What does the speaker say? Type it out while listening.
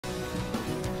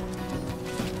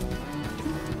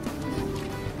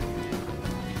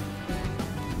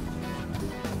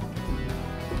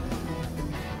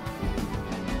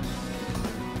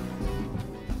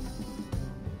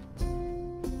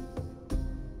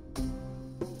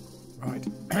Right,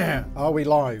 are we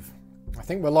live? I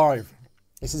think we're live.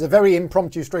 This is a very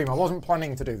impromptu stream. I wasn't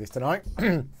planning to do this tonight.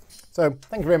 So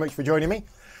thank you very much for joining me.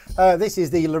 This is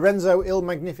the Lorenzo Il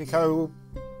Magnifico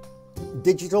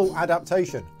digital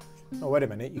adaptation. Oh, wait a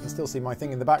minute, you can still see my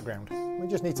thing in the background. We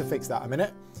just need to fix that a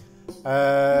minute.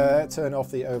 Turn off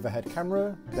the overhead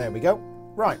camera. There we go.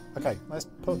 Right, okay, let's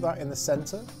put that in the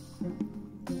center.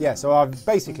 Yeah, so I've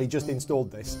basically just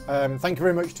installed this. Thank you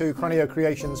very much to Cranio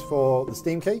Creations for the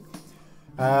Steam key.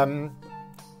 And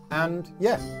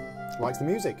yeah, likes the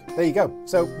music. There you go.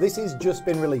 So this has just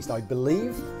been released, I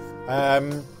believe.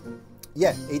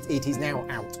 Yeah, it is now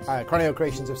out. Cranio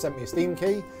Creations have sent me a Steam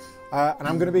key, and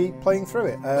I'm going to be playing through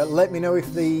it. Let me know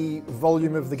if the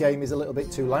volume of the game is a little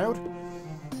bit too loud.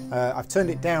 I've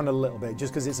turned it down a little bit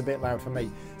just because it's a bit loud for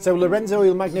me. So Lorenzo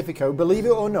Il Magnifico, believe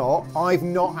it or not, I've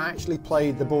not actually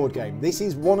played the board game. This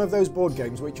is one of those board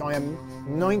games which I am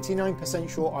 99%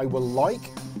 sure I will like.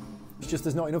 It's just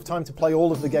there's not enough time to play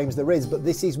all of the games there is, but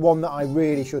this is one that I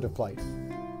really should have played.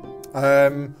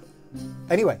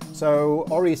 Anyway, so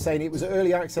Ori is saying it was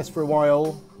early access for a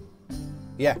while.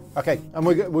 Yeah, okay, and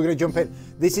we're going to jump in.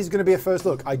 This is going to be a first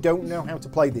look. I don't know how to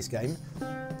play this game.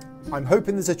 I'm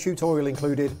hoping there's a tutorial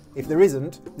included. If there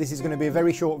isn't, this is going to be a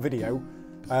very short video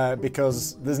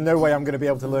because there's no way I'm going to be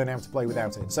able to learn how to play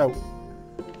without it. So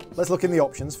let's look in the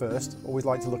options first. Always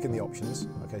like to look in the options.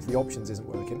 Okay, so the options isn't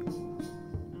working.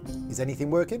 Is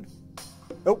anything working?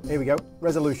 Oh, here we go.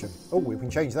 Resolution. Oh, we can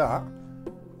change that.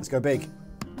 Let's go big.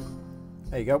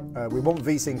 There you go. We want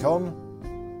VSync on.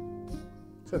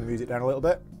 Turn the music down a little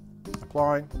bit.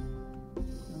 Apply.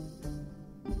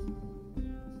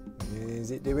 Is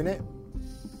it doing it?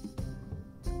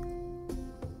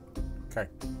 Okay.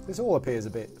 This all appears a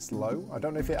bit slow. I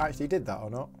don't know if it actually did that or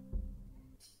not.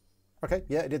 Okay,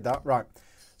 yeah, it did that. Right.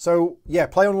 So, yeah,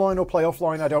 play online or play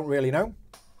offline, I don't really know.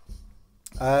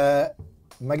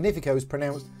 Magnifico is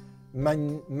pronounced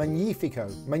Magnifico.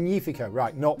 Magnifico,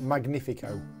 right, not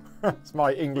Magnifico. It's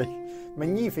my English.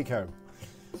 Magnifico.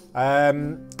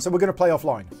 So we're going to play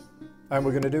offline. And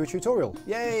we're going to do a tutorial.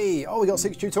 Yay! Oh, we got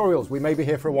 6 tutorials. We may be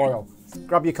here for a while.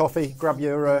 Grab your coffee, grab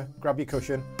your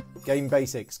cushion. Game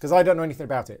basics, because I don't know anything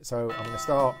about it. So I'm going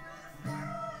to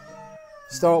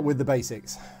start with the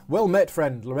basics. Well met,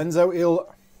 friend. Lorenzo Il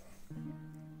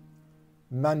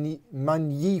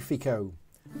Magnifico.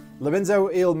 Lorenzo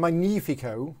Il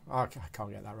Magnifico, I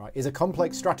can't get that right, is a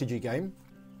complex strategy game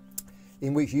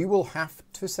in which you will have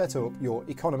to set up your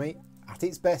economy at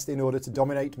its best in order to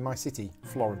dominate my city,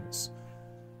 Florence.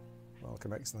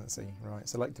 Welcome, Excellency. Right,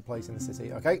 select a place in the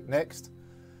city. Okay, next.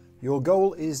 Your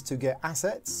goal is to get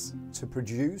assets to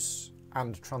produce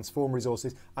and transform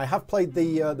resources. I have played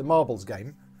the marbles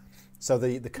game, so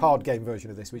the card game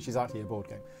version of this, which is actually a board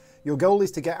game. Your goal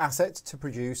is to get assets to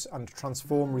produce and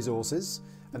transform resources,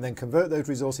 and then convert those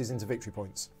resources into victory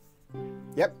points.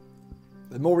 Yep.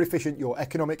 The more efficient your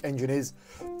economic engine is,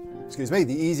 excuse me,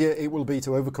 the easier it will be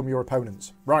to overcome your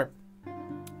opponents. Right.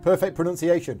 Perfect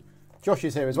pronunciation. Josh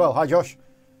is here as well. Hi, Josh.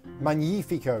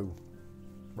 Magnifico.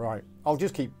 Right. I'll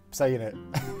just keep saying it.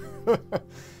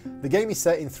 The game is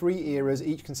set in 3 eras,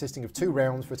 each consisting of 2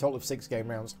 rounds for a total of 6 game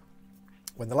rounds.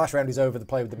 When the last round is over, the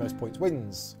player with the most points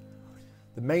wins.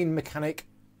 The main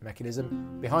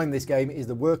mechanism behind this game is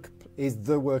the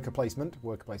worker placement.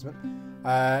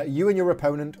 You and your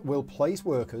opponent will place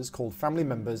workers called family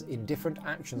members in different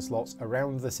action slots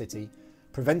around the city,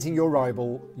 preventing your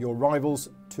rivals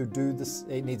to do this.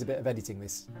 It needs a bit of editing,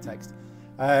 this text,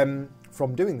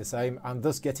 from doing the same, and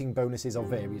thus getting bonuses of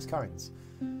various kinds.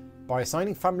 By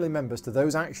assigning family members to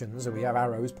those actions, and we have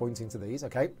arrows pointing to these,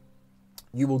 okay,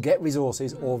 you will get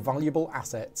resources or valuable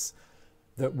assets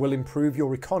that will improve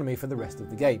your economy for the rest of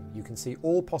the game. You can see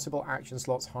all possible action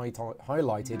slots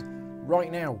highlighted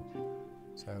right now.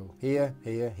 So here,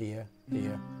 here, here,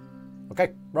 here.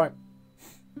 Okay, right.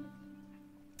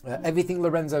 Everything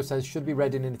Lorenzo says should be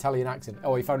read in an Italian accent.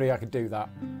 Oh, if only I could do that.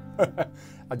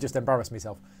 I'd just embarrass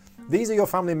myself. These are your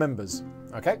family members,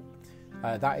 okay?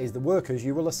 That is the workers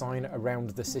you will assign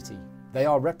around the city. They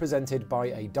are represented by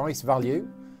a dice value,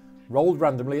 rolled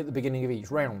randomly at the beginning of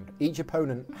each round. Each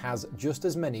opponent has just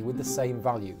as many with the same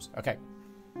values. Okay.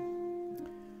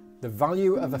 The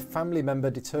value of a family member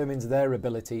determines their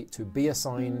ability to be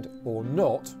assigned or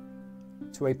not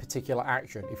to a particular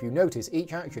action. If you notice,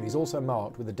 each action is also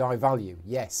marked with a die value.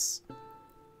 Yes.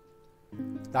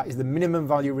 That is the minimum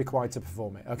value required to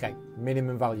perform it. Okay,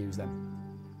 minimum values then.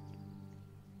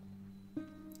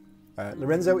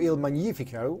 Lorenzo Il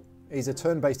Magnifico is a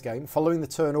turn-based game. Following the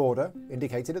turn order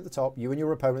indicated at the top, you and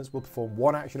your opponents will perform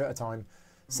one action at a time,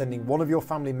 sending one of your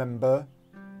family members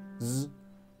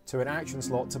to an action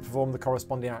slot to perform the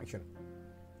corresponding action.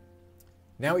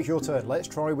 Now it's your turn. Let's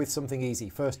try with something easy.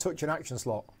 First, touch an action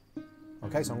slot.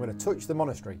 Okay, so I'm going to touch the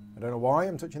monastery. I don't know why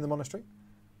I'm touching the monastery.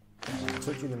 I'm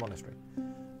touching the monastery.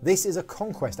 This is a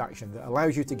conquest action that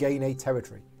allows you to gain a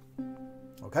territory.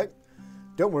 Okay?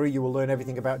 Don't worry, you will learn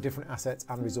everything about different assets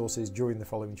and resources during the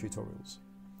following tutorials.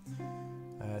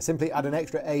 Simply add an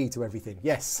extra A to everything.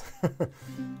 Yes.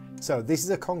 So this is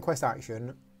a conquest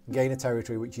action. Gain a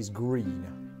territory which is green.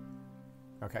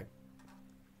 Okay.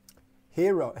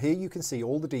 Here you can see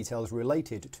all the details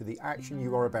related to the action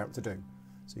you are about to do.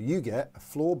 So you get a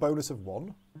floor bonus of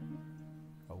 1.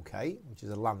 Okay, which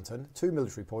is a lantern. 2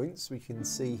 military points, we can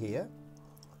see here.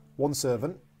 1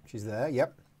 servant, which is there,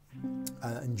 yep.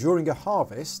 And during a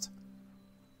harvest,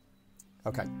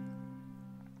 okay.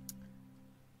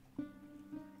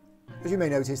 As you may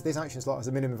notice, this action slot has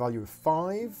a minimum value of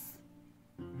 5.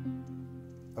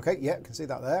 Okay, yeah, can see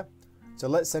that there. So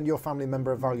let's send your family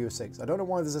member a value of 6. I don't know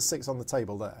why there's a 6 on the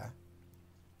table there.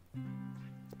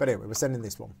 But anyway, we're sending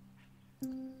this one.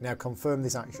 Now confirm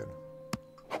this action.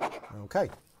 Okay.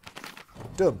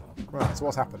 Done. Right, so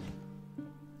what's happened?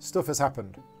 Stuff has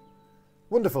happened.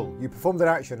 Wonderful. You performed an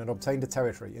action and obtained a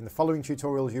territory. In the following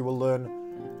tutorials you will learn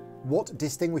what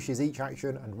distinguishes each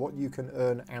action and what you can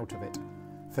earn out of it.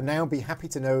 For now, be happy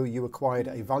to know you acquired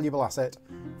a valuable asset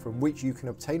from which you can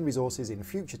obtain resources in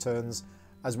future turns,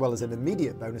 as well as an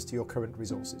immediate bonus to your current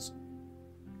resources.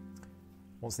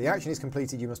 Once the action is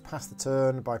completed, you must pass the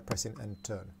turn by pressing end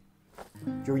turn.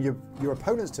 During your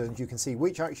opponent's turns, you can see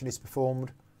which action is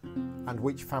performed and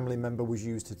which family member was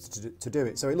used to do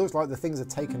it. So it looks like the things are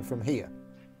taken from here.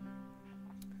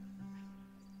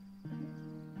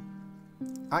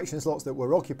 Action slots that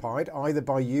were occupied either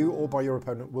by you or by your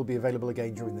opponent will be available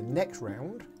again during the next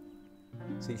round.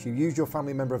 Since you used your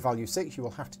family member of value 6, you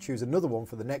will have to choose another one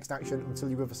for the next action until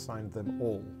you have assigned them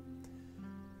all.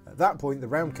 At that point, the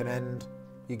round can end.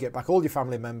 You get back all your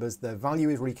family members, their value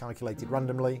is recalculated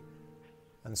randomly,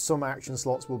 and some action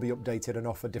slots will be updated and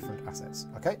offer different assets.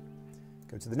 Okay?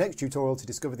 Go to the next tutorial to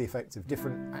discover the effects of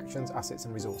different actions, assets,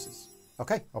 and resources.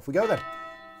 Okay, off we go then.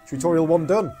 Tutorial 1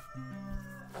 done.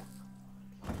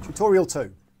 Tutorial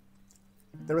 2.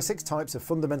 There are 6 types of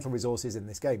fundamental resources in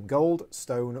this game: gold,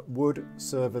 stone, wood,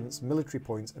 servants, military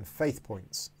points, and faith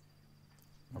points.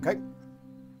 Okay?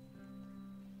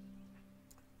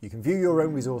 You can view your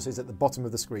own resources at the bottom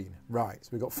of the screen. Right, so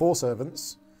we've got 4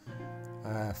 servants,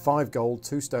 5 gold,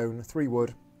 2 stone, 3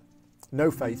 wood,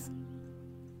 no faith.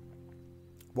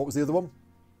 What was the other one?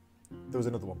 There was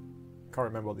another one. Can't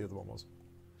remember what the other one was.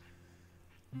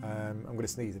 I'm going to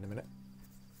sneeze in a minute.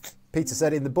 Peter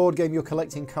said, in the board game you're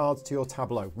collecting cards to your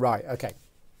tableau. Right, okay.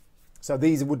 So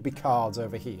these would be cards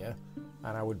over here,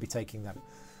 and I would be taking them.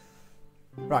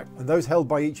 Right, and those held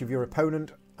by each of your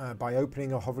opponent by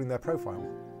opening or hovering their profile.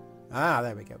 Ah,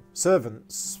 there we go.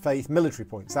 Servants, faith, military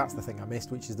points. That's the thing I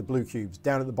missed, which is the blue cubes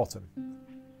down at the bottom.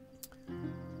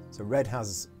 So red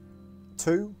has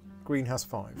 2, green has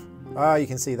 5. Ah, you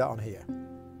can see that on here.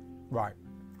 Right.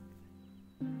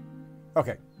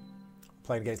 Okay.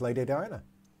 Playing against Lady Diana.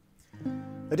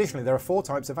 Additionally, there are 4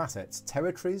 types of assets: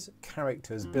 territories,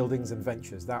 characters, buildings, and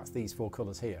ventures. That's these 4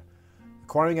 colours here.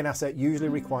 Acquiring an asset usually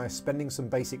requires spending some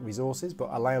basic resources, but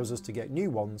allows us to get new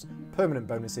ones, permanent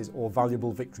bonuses, or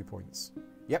valuable victory points.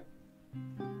 Yep.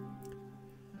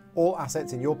 All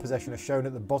assets in your possession are shown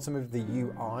at the bottom of the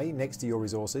UI next to your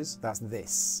resources. That's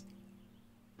this.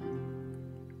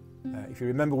 If you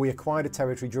remember, we acquired a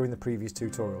territory during the previous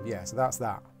tutorial. Yeah, so that's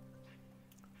that.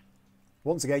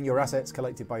 Once again, your assets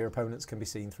collected by your opponents can be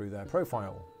seen through their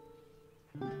profile.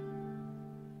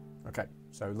 Okay,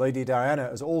 so Lady Diana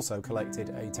has also collected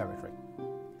a territory.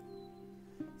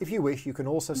 If you wish, you can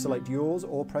also select yours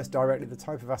or press directly the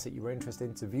type of asset you are interested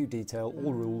in to view detail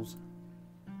all rules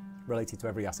related to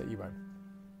every asset you own.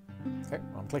 Okay,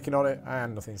 I'm clicking on it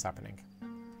and nothing's happening.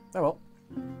 Oh well.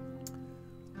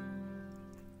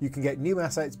 You can get new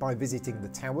assets by visiting the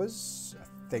towers.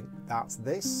 I think that's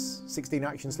this. 16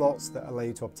 action slots that allow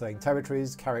you to obtain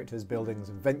territories, characters, buildings,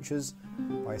 and ventures.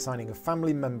 By assigning a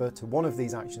family member to one of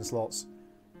these action slots,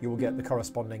 you will get the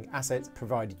corresponding assets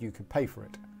provided you can pay for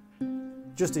it.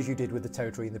 Just as you did with the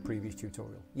territory in the previous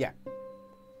tutorial. Yeah.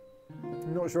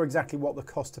 I'm not sure exactly what the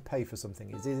cost to pay for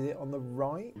something is. Is it on the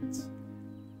right?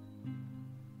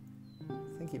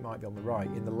 I think it might be on the right,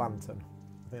 in the lantern.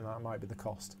 I think that might be the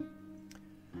cost.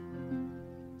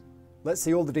 Let's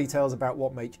see all the details about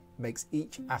what makes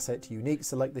each asset unique.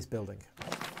 Select this building.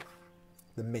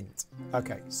 The mint.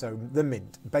 Okay, so the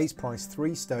mint. Base price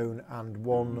 3 stone and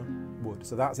 1 wood.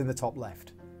 So that's in the top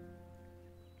left.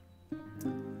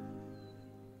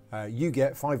 You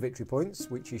get 5 victory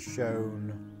points, which is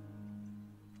shown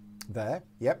there.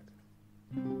 Yep.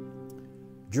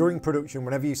 During production,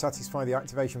 whenever you satisfy the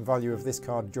activation value of this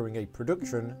card during a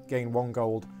production, gain 1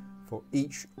 gold for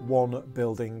each 1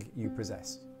 building you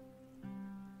possess.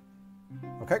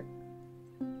 Okay.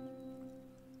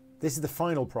 This is the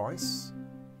final price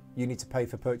you need to pay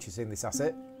for purchasing this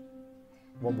asset.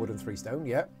 1 wood and 3 stone,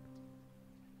 yeah.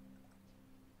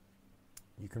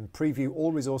 You can preview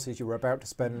all resources you were about to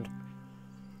spend.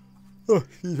 Oh,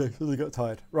 excuse me, I got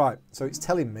tired. Right, so it's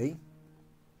telling me.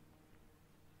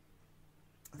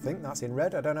 I think that's in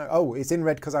red, I don't know. Oh, it's in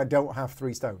red because I don't have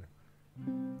 3 stone.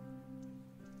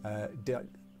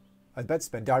 I'd better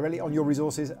spend directly on your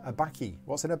resources abaki.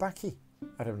 What's an abaki?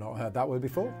 I have not heard that word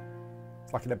before.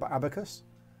 It's like an abacus.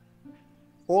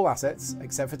 All assets,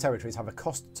 except for territories, have a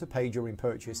cost to pay during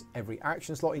purchase. Every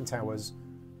action slot in towers.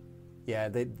 Yeah,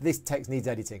 this text needs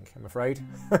editing, I'm afraid.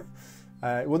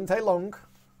 It wouldn't take long,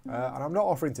 and I'm not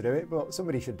offering to do it, but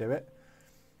somebody should do it.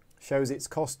 Shows its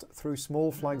cost through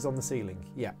small flags on the ceiling.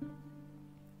 Yeah.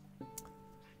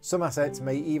 Some assets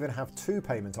may even have 2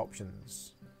 payment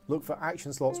options. Look for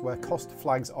action slots where cost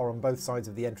flags are on both sides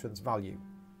of the entrance value.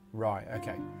 Right,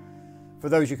 okay. For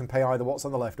those you can pay either what's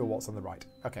on the left or what's on the right.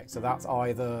 Okay, so that's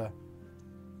either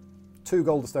 2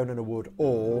 gold, a stone and a wood,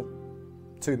 or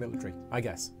 2 military, I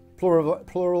guess.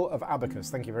 Plural of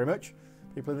abacus. Thank you very much,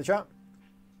 people in the chat.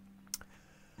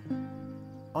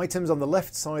 Items on the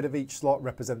left side of each slot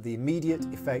represent the immediate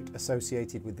effect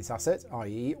associated with this asset,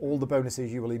 i.e. all the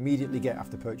bonuses you will immediately get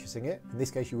after purchasing it. In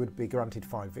this case, you would be granted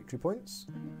 5 victory points.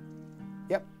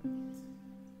 Yep.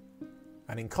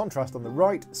 And in contrast, on the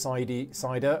right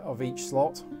sider of each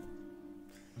slot,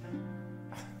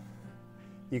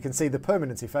 you can see the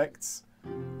permanent effects.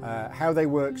 How they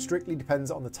work strictly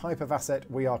depends on the type of asset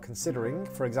we are considering.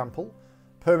 For example,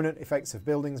 permanent effects of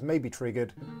buildings may be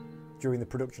triggered during the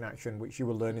production action, which you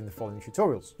will learn in the following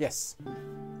tutorials. Yes.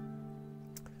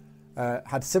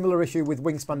 Had similar issue with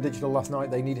Wingspan Digital last night.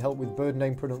 They need help with bird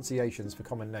name pronunciations for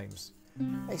common names.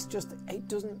 It's just, it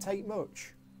doesn't take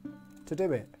much to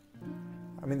do it.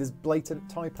 I mean, there's blatant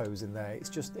typos in there. It's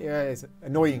just, yeah, it's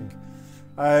annoying.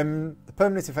 The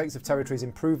permanent effects of territories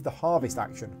improve the harvest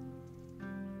action.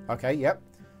 Okay, yep.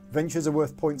 Ventures are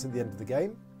worth points at the end of the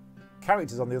game.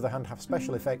 Characters, on the other hand, have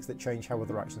special effects that change how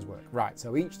other actions work. Right,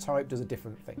 so each type does a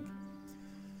different thing.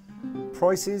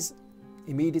 Prices,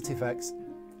 immediate effects,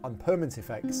 and permanent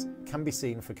effects can be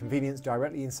seen for convenience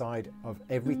directly inside of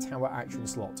every tower action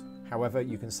slot. However,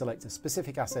 you can select a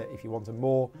specific asset if you want a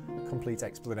more complete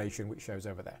explanation, which shows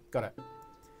over there. Got it.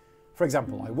 For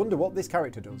example, I wonder what this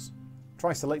character does.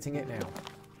 Try selecting it now.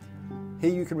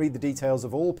 Here you can read the details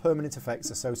of all permanent effects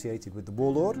associated with the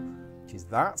Warlord, which is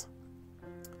that.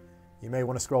 You may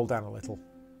want to scroll down a little.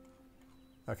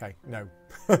 Okay, no.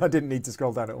 I didn't need to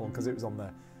scroll down at all because it was on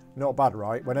there. Not bad,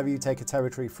 right? Whenever you take a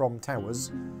territory from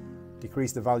towers,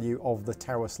 decrease the value of the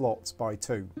tower slots by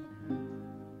 2.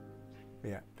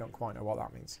 Yeah, don't quite know what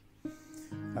that means.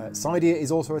 Cider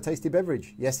is also a tasty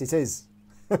beverage. Yes, it is.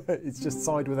 It's just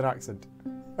side with an accent.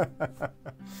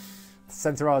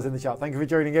 Centaur's in the chat. Thank you for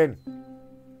joining in.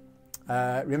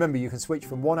 Remember, you can switch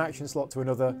from one action slot to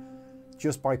another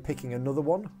just by picking another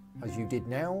one, as you did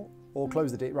now, or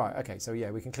close the... Right, okay, so yeah,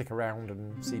 we can click around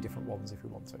and see different ones if we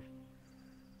want to.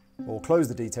 Or close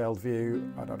the detailed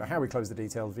view. I don't know how we close the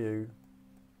detailed view.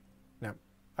 No.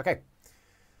 Okay.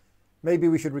 Maybe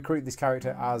we should recruit this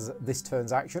character as this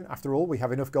turn's action. After all, we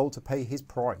have enough gold to pay his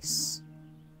price.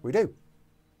 We do.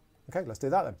 Okay, let's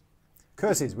do that then.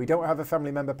 Curses. We don't have a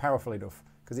family member powerful enough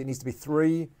because it needs to be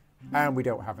 3 and we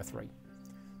don't have a 3.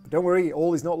 But don't worry,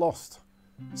 all is not lost.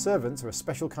 Servants are a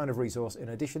special kind of resource. In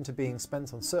addition to being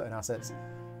spent on certain assets,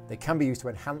 they can be used to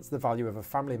enhance the value of a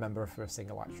family member for a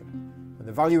single action. When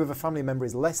the value of a family member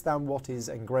is less than what is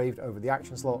engraved over the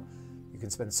action slot, you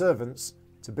can spend servants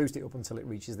to boost it up until it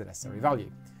reaches the necessary value.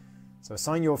 So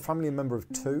assign your family member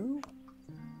of 2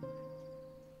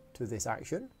 to this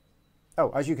action. Oh,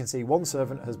 as you can see, one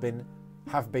servant has been,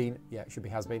 yeah, it should be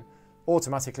has been,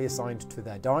 automatically assigned to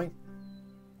their die.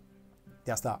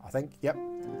 That's that, I think, yep.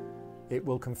 It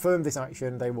will confirm this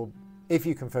action. They will, if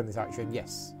you confirm this action,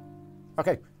 yes.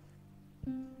 Okay.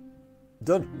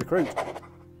 Done. Recruit.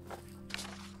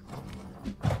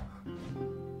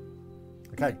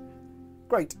 Okay.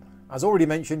 Great. As already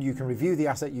mentioned, you can review the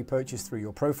asset you purchased through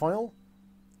your profile.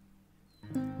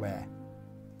 Where?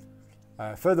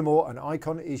 Furthermore, an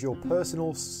icon in your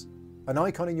personal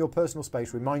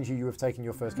space reminds you have taken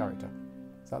your first character.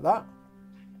 Is that?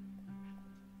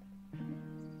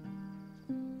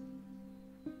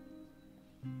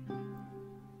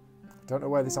 Don't know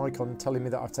where this icon telling me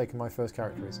that I've taken my first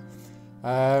character is.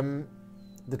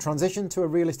 The transition to a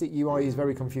realistic UI is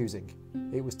very confusing.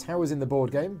 It was towers in the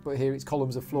board game, but here it's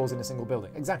columns of floors in a single building.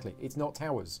 Exactly, it's not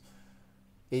towers.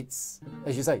 It's,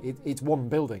 as you say, it's one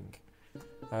building,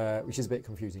 which is a bit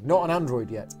confusing. Not on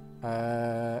Android yet,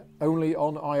 only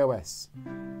on iOS.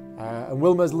 And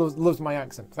Wilmer loves my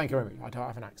accent. Thank you very much. I don't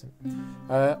have an accent.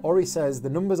 Ori says, the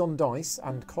numbers on dice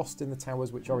and cost in the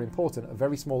towers, which are important, are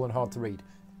very small and hard to read.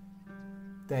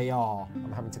 They are.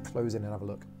 I'm having to close in and have a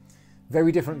look.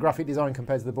 Very different graphic design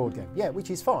compared to the board game. Yeah,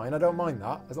 which is fine. I don't mind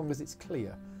that, as long as it's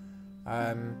clear.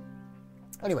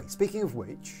 Anyway, speaking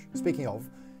of,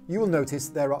 you will notice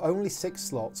there are only 6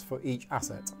 slots for each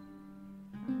asset.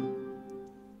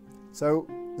 So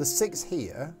the 6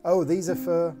 here, oh, these are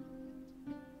for,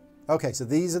 okay, so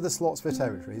these are the slots for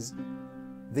territories.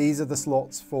 These are the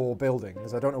slots for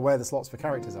buildings. I don't know where the slots for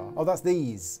characters are. Oh, that's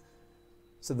these.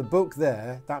 So the book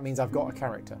there, that means I've got a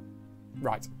character.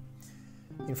 Right.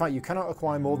 In fact, you cannot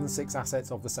acquire more than 6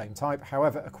 assets of the same type.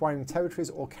 However, acquiring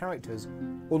territories or characters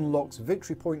unlocks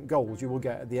victory point goals you will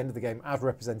get at the end of the game as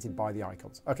represented by the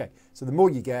icons. Okay, so the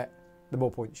more you get, the more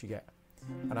points you get.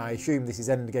 And I assume this is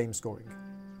end game scoring.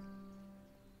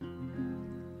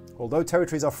 Although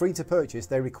territories are free to purchase,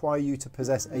 they require you to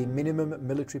possess a minimum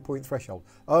military point threshold.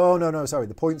 Oh, no, sorry,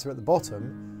 the points are at the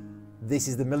bottom. This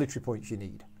is the military points you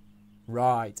need.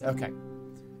 Right, okay.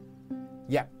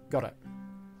 Yeah, got it.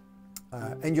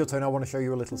 End your turn, I want to show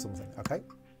you a little something, okay?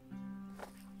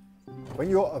 When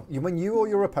you or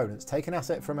your opponents take an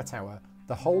asset from a tower,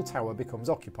 the whole tower becomes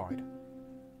occupied.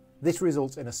 This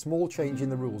results in a small change in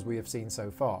the rules we have seen so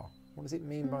far. What does it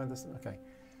mean by this? Okay.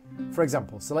 For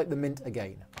example, select the mint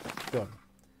again. Done.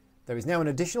 There is now an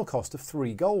additional cost of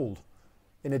 3 gold,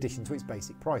 in addition to its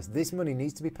basic price. This money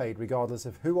needs to be paid regardless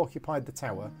of who occupied the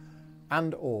tower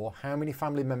and or how many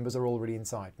family members are already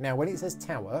inside. Now, when it says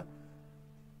tower,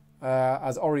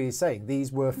 as Ori is saying,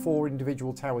 these were 4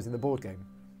 individual towers in the board game.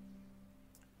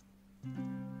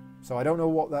 So I don't know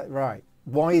what that... Right.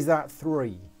 Why is that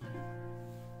 3?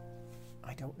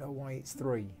 I don't know why it's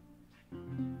 3.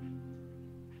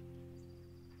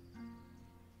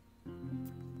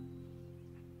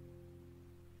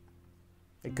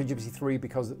 It could just be 3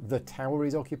 because the tower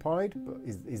is occupied, but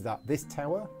is that this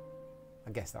tower?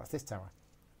 I guess that's this tower.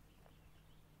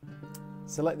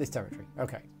 Select this territory.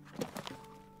 Okay.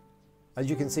 As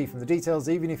you can see from the details,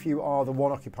 even if you are the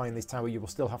one occupying this tower, you will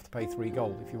still have to pay 3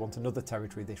 gold if you want another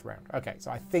territory this round. Okay, so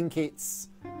I think it's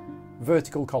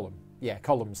vertical column. Yeah,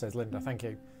 column, says Linda. Thank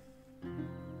you.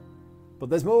 But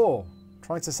there's more.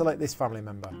 Try to select this family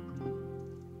member.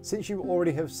 Since you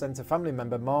already have sent a family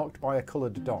member marked by a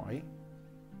coloured die,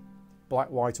 black,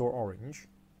 white or orange,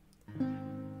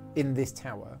 in this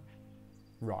tower,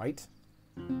 right,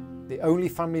 the only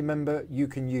family member you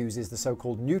can use is the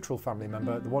so-called neutral family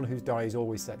member, the one whose die is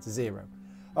always set to 0.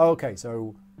 Okay,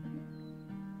 so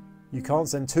you can't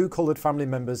send 2 coloured family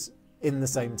members in the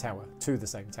same tower, to the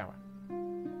same tower.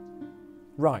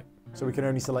 Right, so we can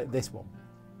only select this one.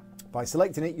 By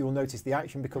selecting it, you will notice the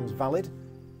action becomes valid,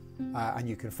 and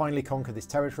you can finally conquer this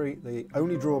territory. The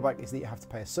only drawback is that you have to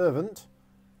pay a servant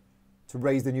to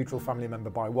raise the neutral family member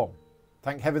by 1.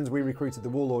 Thank heavens we recruited the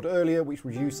warlord earlier, which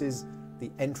reduces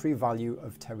the entry value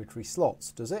of territory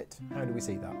slots. Does it? How do we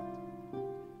see that?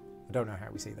 I don't know how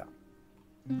we see that.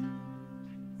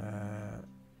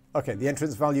 Okay, the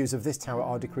entrance values of this tower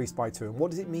are decreased by 2. And what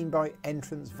does it mean by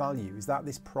entrance value? Is that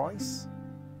this price?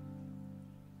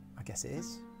 I guess it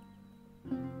is.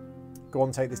 Go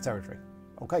on, take this territory.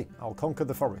 Okay, I'll conquer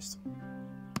the forest.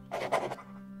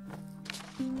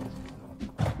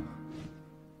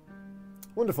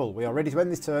 Wonderful, we are ready to end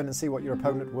this turn and see what your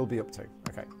opponent will be up to.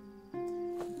 Okay.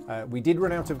 We did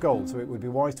run out of gold, so it would be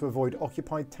wise to avoid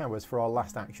occupied towers for our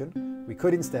last action. We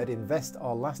could instead invest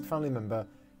our last family member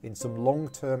in some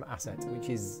long-term asset, which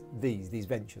is these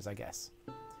ventures, I guess.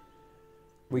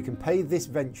 We can pay this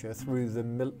venture with the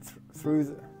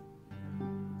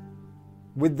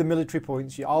military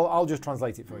points. I'll just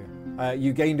translate it for you.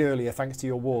 You gained earlier thanks to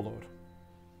your warlord.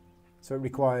 So it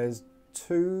requires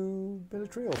 2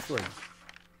 military or 3?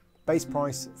 Base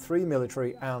price, 3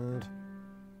 military, and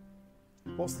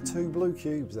what's the 2 blue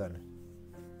cubes then?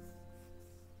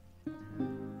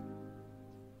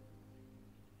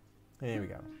 Here we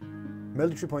go.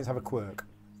 Military points have a quirk.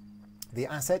 The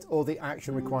asset or the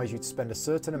action requires you to spend a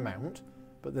certain amount,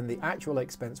 but then the actual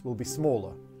expense will be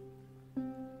smaller.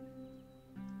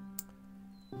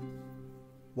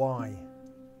 Why?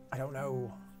 I don't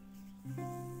know.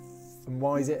 And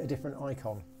why is it a different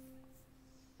icon?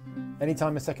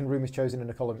 Anytime a second room is chosen in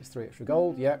a column, it's 3 extra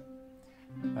gold. Yep.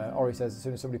 Ori says, as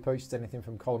soon as somebody purchases anything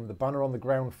from column, the banner on the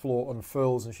ground floor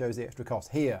unfurls and shows the extra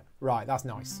cost. Here. Right, that's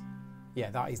nice.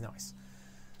 Yeah, that is nice.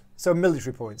 So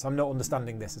military points, I'm not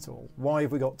understanding this at all. Why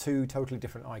have we got two totally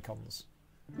different icons?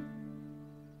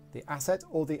 The asset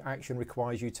or the action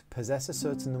requires you to possess a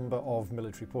certain number of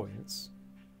military points,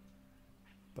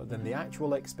 but then the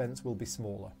actual expense will be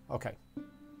smaller. Okay.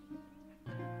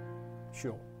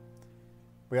 Sure.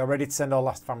 We are ready to send our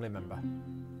last family member.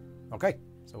 Okay,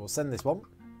 so we'll send this one.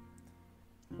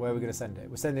 Where are we going to send it?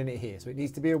 We're sending it here, so it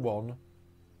needs to be a 1.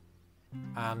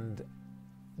 And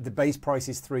the base price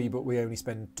is 3, but we only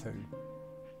spend 2.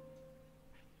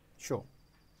 Sure.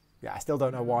 Yeah, I still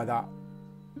don't know why that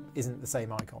isn't the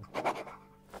same icon.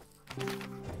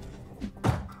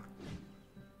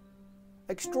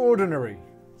 Extraordinary.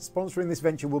 Sponsoring this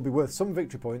venture will be worth some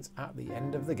victory points at the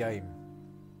end of the game.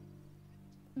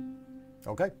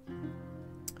 Okay.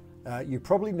 You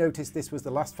probably noticed this was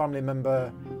the last family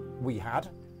member we had.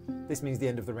 This means the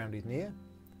end of the round is near.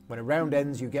 When a round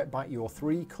ends, you get back your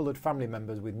 3 coloured family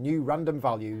members with new random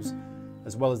values,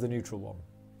 as well as the neutral one.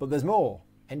 But there's more.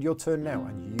 End your turn now,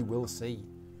 and you will see.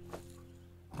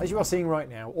 As you are seeing right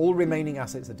now, all remaining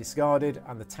assets are discarded,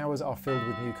 and the towers are filled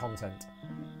with new content.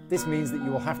 This means that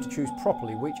you will have to choose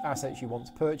properly which assets you want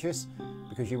to purchase,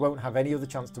 because you won't have any other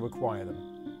chance to acquire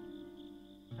them.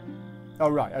 Oh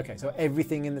right, okay, so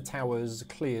everything in the towers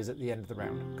clears at the end of the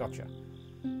round. Gotcha.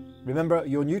 Remember,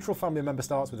 your neutral family member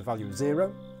starts with a value of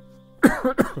 0.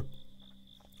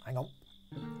 Hang on.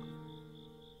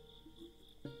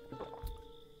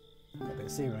 Got a bit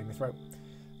of cereal in my throat.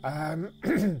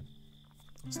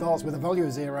 Starts with a value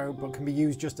of 0, but can be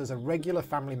used just as a regular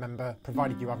family member,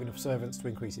 provided you have enough servants to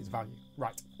increase its value.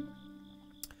 Right.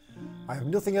 I have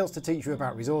nothing else to teach you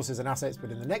about resources and assets, but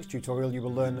in the next tutorial you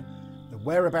will learn the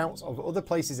whereabouts of other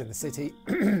places in the city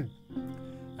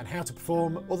and how to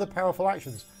perform other powerful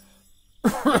actions.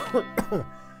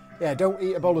 Yeah, don't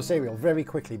eat a bowl of cereal very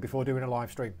quickly before doing a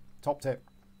live stream. Top tip.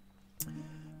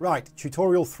 Right,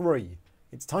 tutorial 3.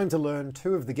 It's time to learn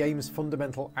 2 of the game's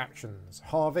fundamental actions.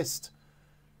 Harvest,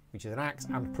 which is an axe,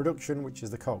 and production, which is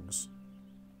the cogs.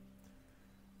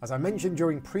 As I mentioned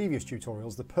during previous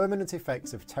tutorials, the permanent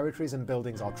effects of territories and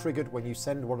buildings are triggered when you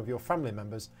send one of your family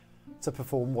members to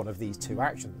perform one of these 2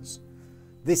 actions.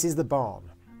 This is the barn.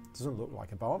 It doesn't look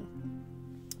like a barn.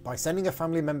 By sending a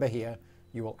family member here,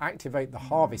 you will activate the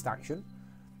harvest action,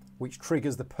 which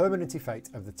triggers the permanent effect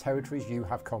of the territories you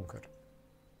have conquered.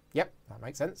 Yep, that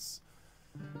makes sense.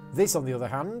 This, on the other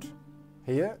hand,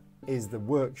 here is the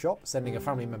workshop. Sending a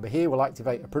family member here will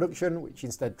activate a production, which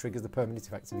instead triggers the permanent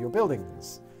effects of your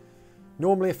buildings.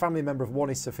 Normally a family member of 1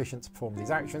 is sufficient to perform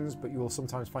these actions, but you will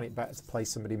sometimes find it better to place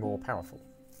somebody more powerful.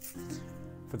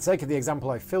 For the sake of the example,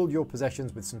 I filled your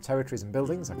possessions with some territories and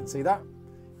buildings. I can see that.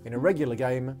 In a regular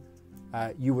game,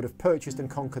 you would have purchased and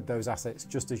conquered those assets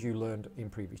just as you learned in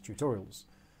previous tutorials.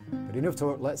 But enough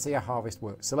talk, let's see how harvest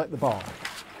works. Select the barn.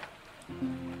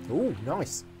 Oh,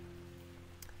 nice.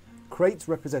 Crates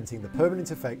representing the permanent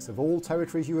effects of all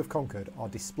territories you have conquered are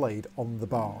displayed on the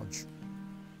barge.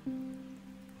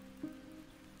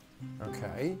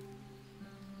 Okay.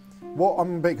 What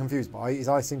I'm a bit confused by is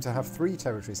I seem to have 3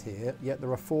 territories here, yet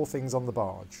there are 4 things on the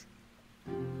barge.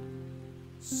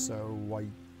 So I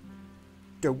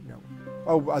don't know.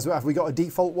 Oh, have we got a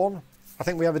default one? I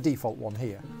think we have a default one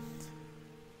here.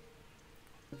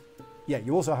 Yeah,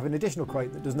 you also have an additional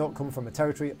crate that does not come from a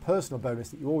territory, a personal bonus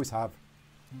that you always have.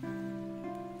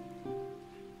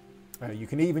 You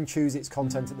can even choose its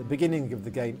content at the beginning of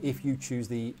the game if you choose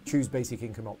the choose basic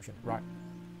income option. Right.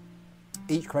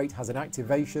 Each crate has an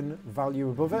activation value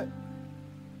above it.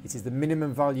 It is the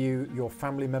minimum value your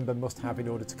family member must have in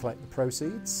order to collect the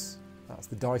proceeds. That's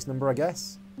the dice number, I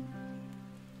guess.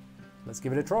 Let's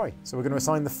give it a try. So we're going to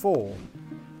assign the 4.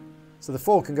 So the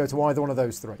 4 can go to either one of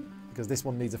those 3, because this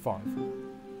one needs a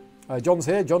 5. John's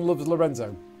here. John loves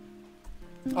Lorenzo.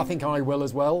 I think I will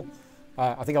as well.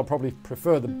 I think I'll probably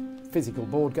prefer the physical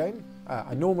board game.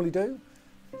 I normally do.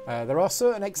 There are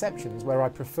certain exceptions where I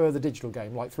prefer the digital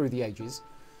game, like Through the Ages.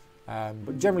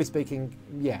 But generally speaking,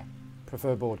 yeah,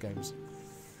 prefer board games.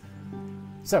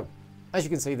 So, as you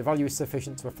can see, the value is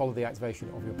sufficient to follow the activation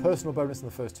of your personal bonus in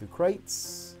the first 2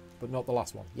 crates, but not the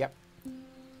last one. Yep.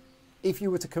 If you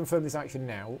were to confirm this action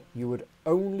now, you would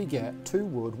only get 2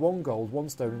 wood, 1 gold, 1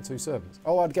 stone and 2 servants.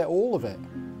 Oh, I'd get all of it.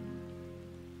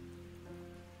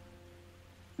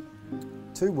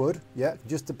 2 wood, yeah,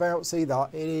 just about see that.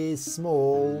 It is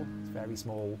small, it's very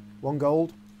small. 1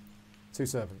 gold, 2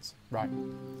 servants, right.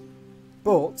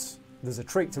 But there's a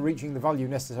trick to reaching the value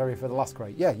necessary for the last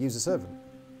crate. Yeah, use a servant.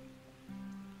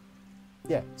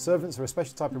 Yeah, servants are a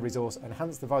special type of resource,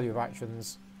 enhance the value of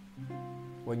actions.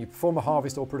 When you perform a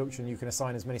harvest or production, you can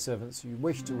assign as many servants as you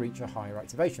wish to reach a higher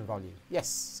activation value. Yes,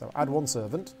 so add 1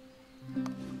 servant.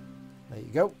 There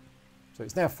you go. So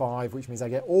it's now 5, which means I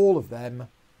get all of them,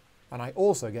 and I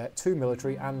also get 2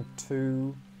 military and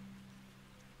two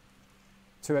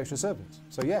extra servants.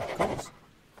 So yeah, of course.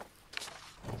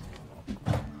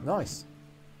 Nice.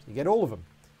 So you get all of them.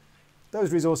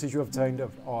 Those resources you have obtained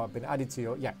have been added to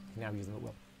your... Yeah, you now use them at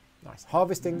will. Nice.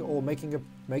 Harvesting or making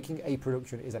a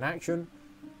production is an action.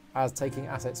 As taking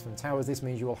assets from towers, this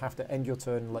means you will have to end your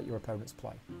turn and let your opponents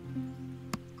play.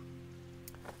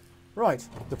 Right,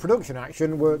 the production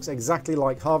action works exactly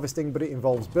like harvesting, but it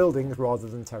involves buildings rather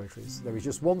than territories. There is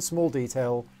just one small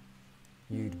detail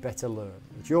you'd better learn.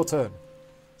 It's your turn.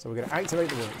 So we're going to activate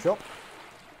the workshop.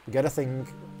 We get a thing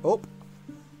up.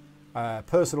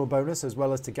 Personal bonus, as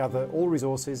well as to gather all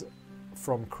resources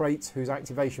from crates whose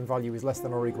activation value is less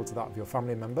than or equal to that of your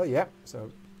family member. Yeah, so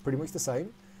pretty much the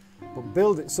same.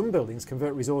 But some buildings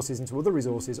convert resources into other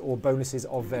resources or bonuses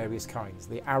of various kinds.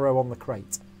 The arrow on the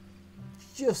crate.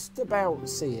 Just about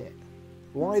see it.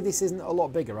 Why this isn't a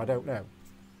lot bigger, I don't know.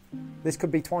 This could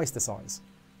be twice the size.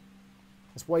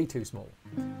 It's way too small.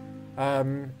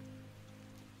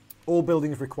 All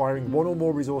buildings requiring one or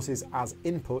more resources as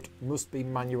input must be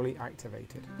manually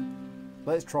activated.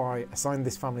 Let's try assign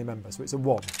this family member. So it's a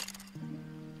 1.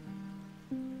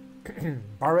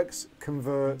 Barracks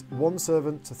convert 1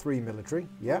 servant to 3 military.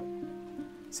 Yeah.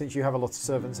 Since you have a lot of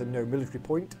servants and no military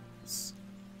points,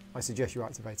 I suggest you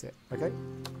activate it. Okay.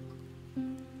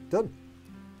 Done.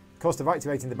 Cost of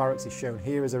activating the barracks is shown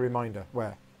here as a reminder.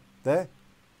 Where? There?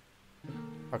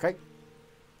 Okay.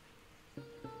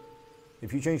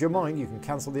 If you change your mind, you can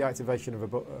cancel the activation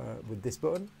of with this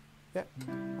button. Yeah.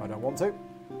 I don't want to.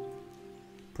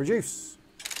 Produce.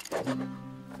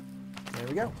 There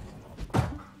we go.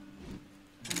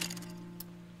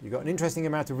 You've got an interesting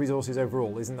amount of resources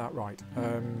overall, isn't that right?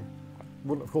 I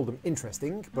wouldn't have called them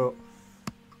interesting, but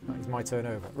that is my turn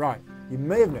over. Right, you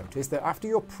may have noticed that after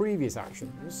your previous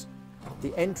actions,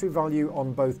 the entry value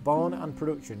on both barn and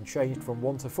production changed from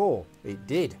 1 to 4. It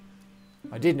did.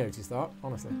 I did notice that,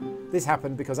 honestly. This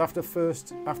happened because after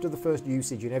the first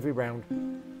usage in every round,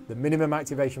 the minimum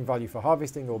activation value for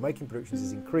harvesting or making productions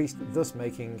is increased, thus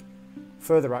making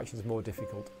further actions more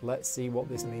difficult. Let's see what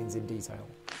this means in detail.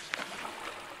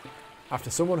 After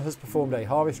someone has performed a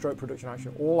harvest/stroke production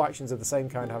action, all actions of the same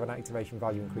kind have an activation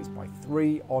value increased by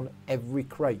 3 on every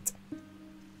crate.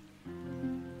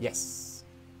 Yes.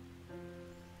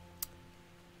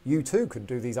 You too can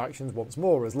do these actions once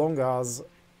more, as long as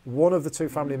one of the 2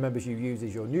 family members you use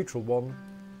is your neutral one.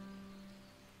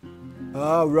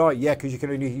 Oh, right, yeah, because you can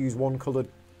only use one coloured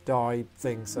die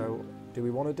thing, so do we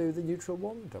want to do the neutral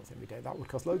one? Don't think we do. That would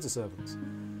cost loads of servants.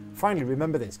 Finally,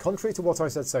 remember this. Contrary to what I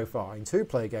said so far, in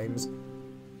 2-player games,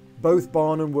 both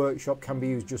barn and workshop can be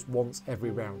used just once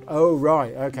every round. Oh,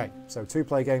 right, okay. So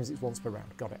 2-player games, it's once per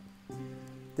round. Got it.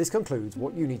 This concludes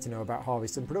what you need to know about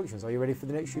harvests and productions. Are you ready for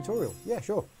the next tutorial? Yeah,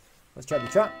 sure. Let's check the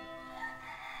chat.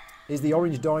 Is the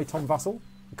orange die Tom Vassal?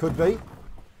 It could be.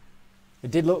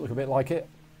 It did look a bit like it.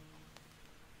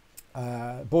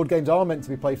 Board games are meant to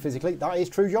be played physically. That is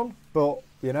true, John. But,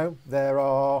 you know, there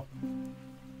are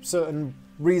certain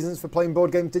reasons for playing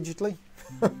board games digitally.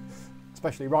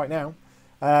 Especially right now.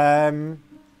 To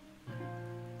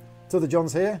the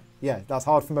Johns here. Yeah, that's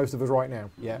hard for most of us right now.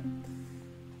 Yeah.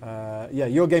 Yeah,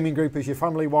 your gaming group is your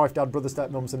family, wife, dad, brother,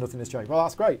 stepmom, so nothing has changed. Well,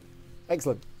 that's great.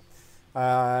 Excellent.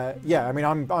 Yeah, I mean,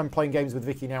 I'm playing games with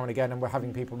Vicky now and again, and we're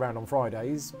having people around on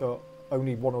Fridays, but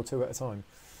only 1 or 2 at a time.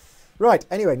 Right,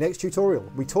 anyway, next tutorial.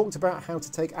 We talked about how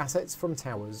to take assets from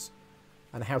towers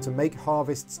and how to make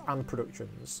harvests and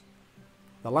productions.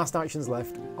 The last actions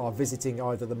left are visiting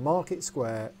either the market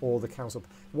square or the council.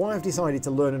 Why I've decided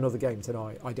to learn another game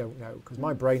tonight, I don't know, because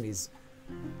my brain is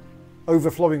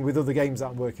overflowing with other games that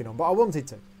I'm working on, but I wanted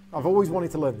to. I've always wanted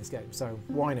to learn this game, so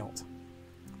why not?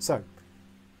 So,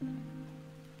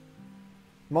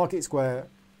 market square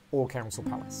or council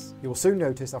palace. You'll soon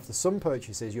notice after some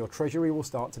purchases your treasury will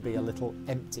start to be a little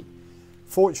empty.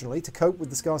 Fortunately, to cope with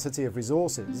the scarcity of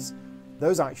resources,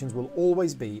 those actions will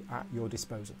always be at your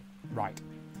disposal. Right.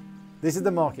 This is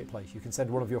the marketplace. You can send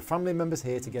one of your family members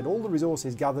here to get all the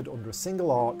resources gathered under a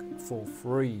single arc for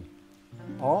free.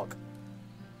 Arc?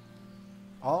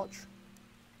 Arch?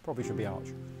 Probably should be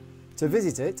arch. To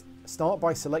visit it, start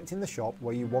by selecting the shop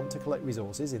where you want to collect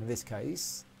resources, in this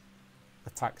case, a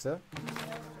taxer.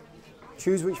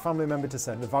 Choose which family member to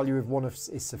send. The value of 1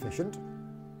 is sufficient.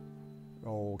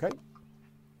 Okay.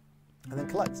 And then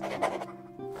collect.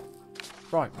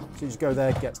 Right, so you just go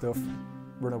there, get stuff,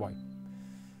 run away.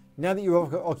 Now that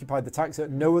you've occupied the taxer,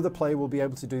 no other player will be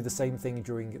able to do the same thing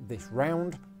during this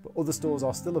round, but other stores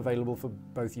are still available for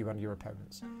both you and your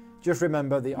opponents. Just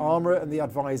remember, the armourer and the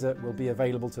advisor will be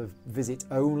available to visit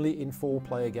only in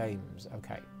 4-player games.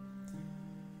 Okay.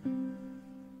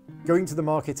 Going to the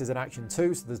market is an action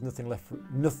too, so there's nothing left for...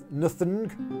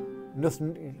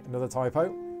 Nothing, another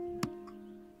typo.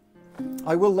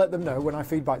 I will let them know when I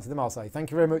feed back to them. I'll say,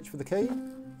 thank you very much for the key.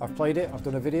 I've played it, I've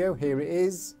done a video, here it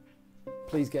is.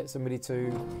 Please get somebody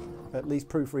to at least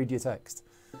proofread your text.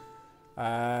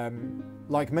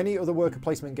 Like many other worker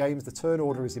placement games, the turn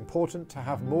order is important to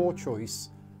have more choice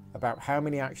about how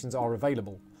many actions are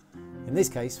available. In this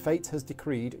case, fate has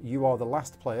decreed you are the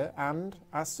last player and,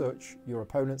 as such, your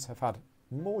opponents have had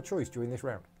more choice during this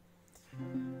round.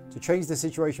 To change the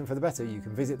situation for the better, you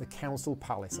can visit the Council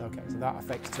Palace. Okay, so that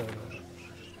affects turn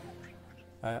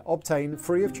order. Obtain,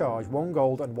 free of charge, 1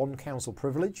 gold and 1 council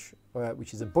privilege,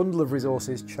 which is a bundle of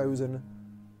resources chosen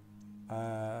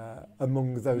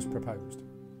among those proposed.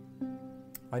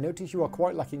 I notice you are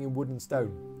quite lacking in wood and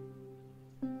stone.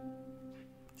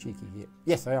 Cheeky here.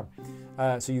 Yes, I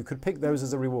am. So you could pick those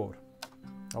as a reward.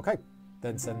 Okay,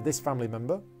 then send this family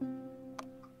member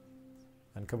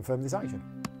and confirm this action.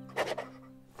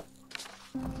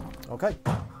 Okay.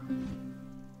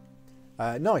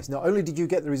 Nice. Not only did you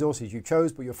get the resources you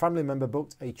chose, but your family member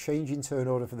booked a change in turn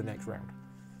order for the next round.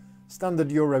 Standard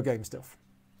Eurogame stuff.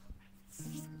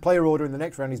 Player order in the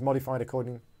next round is modified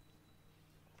according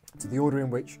to the order in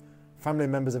which family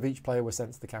members of each player were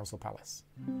sent to the Council Palace.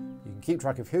 You can keep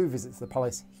track of who visits the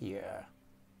palace here.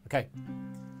 Okay.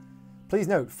 Please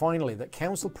note, finally, that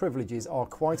council privileges are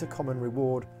quite a common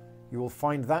reward. You will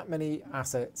find that many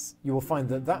assets. You will find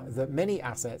that many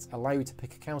assets allow you to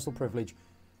pick a council privilege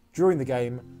during the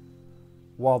game,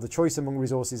 while the choice among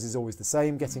resources is always the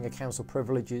same. Getting a council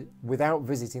privilege without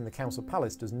visiting the Council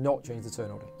Palace does not change the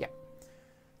turn order. Yeah.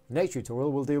 The next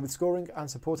tutorial will deal with scoring and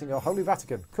supporting our Holy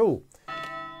Vatican. Cool.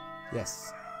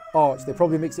 Yes. Arch. They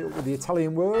probably mixed it up with the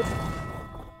Italian word.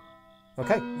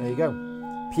 Okay, there you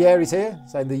go. Pierre is here,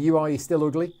 saying the UI is still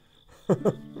ugly.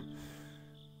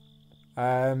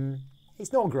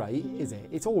 It's not great, is it?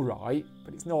 It's all right,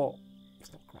 but it's not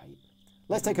great.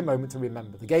 Let's take a moment to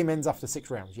remember. The game ends after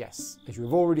 6 rounds, yes. As you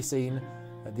have already seen,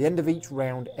 at the end of each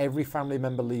round, every family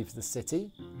member leaves the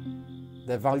city.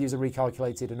 Their values are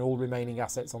recalculated and all remaining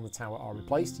assets on the tower are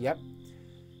replaced, yep.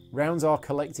 Rounds are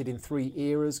collected in 3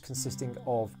 eras consisting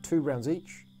of 2 rounds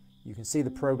each. You can see the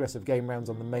progress of game rounds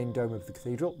on the main dome of the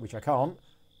cathedral, which I can't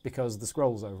because the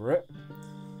scroll's over it.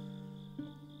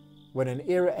 When an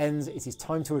era ends, it is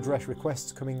time to address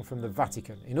requests coming from the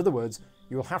Vatican. In other words,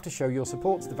 you will have to show your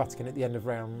support to the Vatican at the end of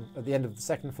the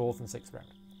 2nd, 4th and 6th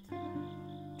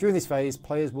round. During this phase,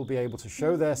 players will be able to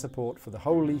show their support for the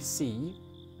Holy See.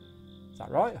 Is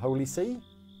that right? Holy See?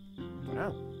 I don't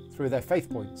know. Through their faith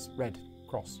points, red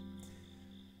cross.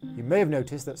 You may have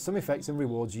noticed that some effects and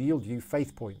rewards yield you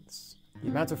faith points. The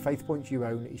amount of faith points you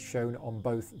own is shown on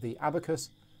both the abacus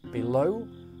below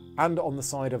and on the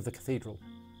side of the cathedral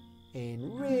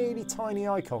in really tiny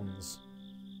icons.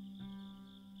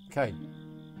 Okay.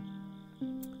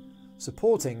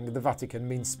 Supporting the Vatican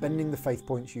means spending the faith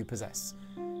points you possess.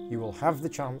 You will have the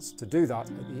chance to do that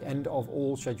at the end of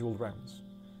all scheduled rounds.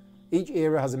 Each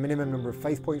era has a minimum number of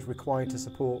faith points required to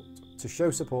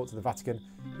show support to the Vatican.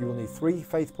 You will need 3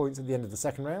 faith points at the end of the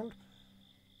 2nd round,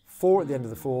 4 at the end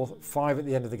of the 4th, 5 at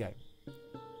the end of the game.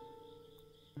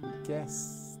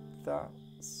 Guess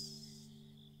that's...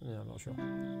 yeah, I'm not sure.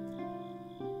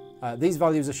 These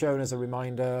values are shown as a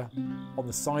reminder on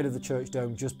the side of the church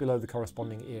dome just below the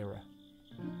corresponding era.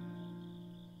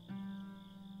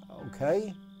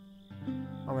 Okay.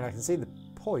 I mean, I can see the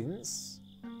points.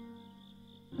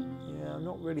 Yeah, I'm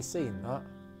not really seeing that.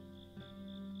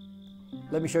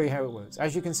 Let me show you how it works.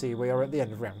 As you can see, we are at the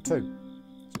end of round 2. So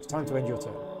it's time to end your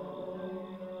turn.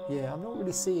 Yeah, I'm not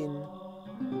really seeing...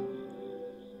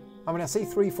 I mean, I see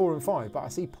 3, 4 and 5, but I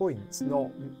see points,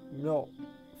 not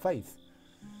faith.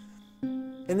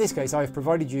 In this case, I have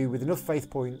provided you with enough faith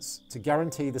points to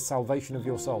guarantee the salvation of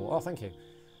your soul. Oh, thank you.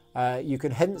 You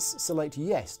can hence select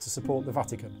yes to support the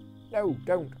Vatican. No,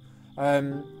 don't.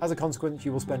 As a consequence,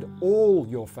 you will spend all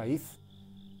your faith,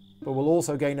 but will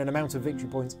also gain an amount of victory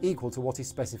points equal to what is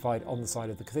specified on the side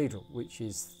of the cathedral, which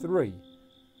is 3.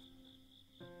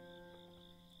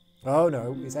 Oh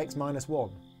no, it's X minus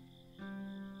 1.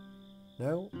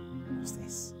 No? What's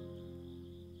this?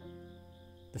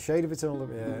 The shade of eternal...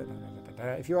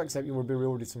 If you accept, you will be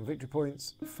rewarded some victory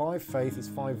points. 5 faith is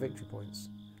 5 victory points.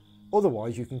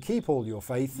 Otherwise, you can keep all your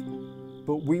faith,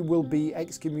 but we will be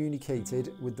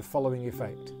excommunicated with the following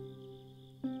effect.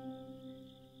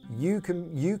 You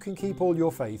can keep all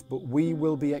your faith, but we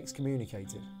will be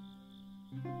excommunicated.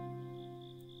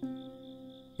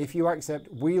 If you accept,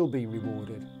 we'll be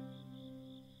rewarded.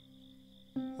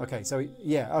 Okay, so,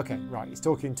 yeah, okay, right. It's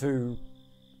talking to...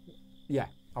 Yeah,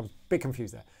 I was a bit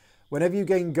confused there. Whenever you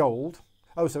gain gold...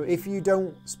 Oh, so if you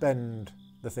don't spend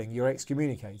the thing, you're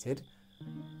excommunicated.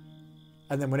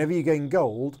 And then whenever you gain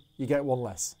gold, you get one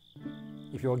less.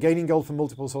 If you're gaining gold from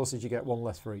multiple sources, you get one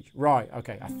less for each. Right,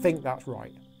 okay, I think that's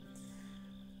right.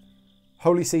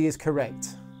 Holy See is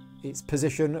correct. It's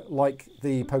position like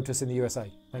the POTUS in the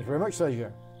USA. Thank you very much,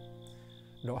 Sergio.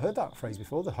 Not heard that phrase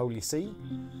before, the Holy See.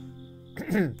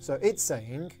 So it's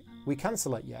saying we can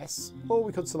select yes, or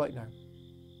we could select no.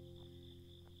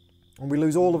 And we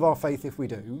lose all of our faith if we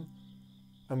do,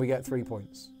 and we get 3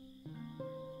 points.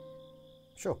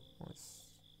 Sure.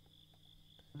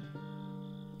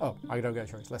 Oh, I don't get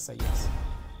a choice. Let's say yes.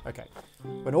 Okay.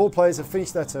 When all players have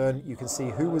finished their turn, you can see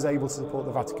who was able to support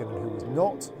the Vatican and who was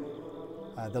not.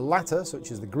 The latter, such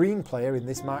as the green player in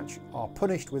this match, are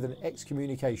punished with an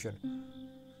excommunication.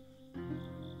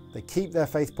 They keep their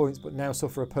faith points but now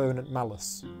suffer a permanent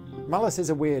malus. Malus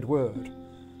is a weird word.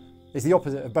 It's the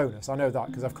opposite of bonus. I know that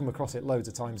because I've come across it loads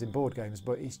of times in board games,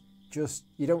 but it's just,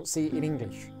 you don't see it in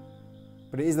English.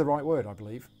 But it is the right word, I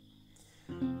believe.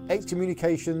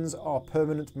 Excommunications are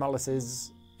permanent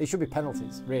malices. It should be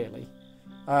penalties, really,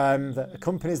 that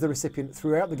accompanies the recipient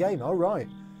throughout the game. Oh, right.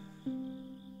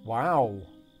 Wow.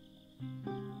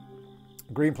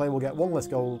 Green player will get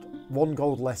one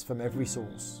gold less from every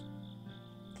source.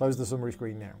 Close the summary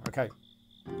screen now. Okay.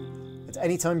 At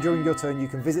any time during your turn, you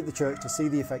can visit the church to see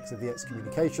the effects of the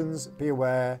excommunications. Be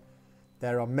aware,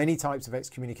 there are many types of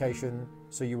excommunication,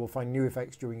 so you will find new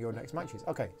effects during your next matches.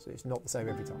 Okay, so it's not the same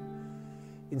every time.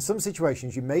 In some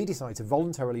situations, you may decide to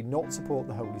voluntarily not support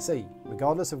the Holy See.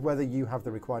 Regardless of whether you have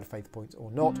the required faith points or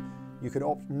not, you can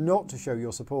opt not to show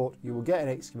your support. You will get an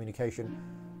excommunication,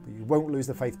 but you won't lose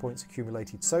the faith points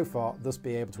accumulated so far, thus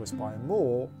be able to aspire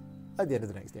more at the end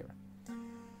of the next era.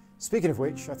 Speaking of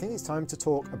which, I think it's time to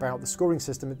talk about the scoring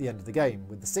system at the end of the game.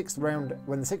 With the sixth round,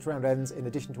 when the sixth round ends, in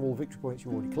addition to all victory points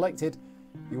you've already collected,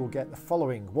 you will get the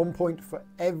following: 1 point for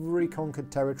every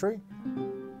conquered territory.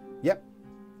 Yep.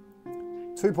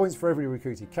 2 points for every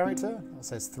recruited character. That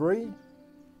says 3.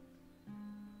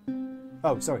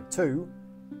 Oh, sorry, 2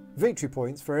 victory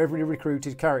points for every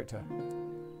recruited character.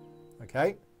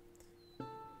 Okay.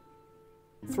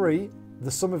 3, the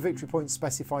sum of victory points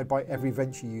specified by every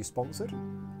venture you sponsored.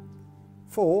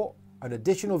 4, an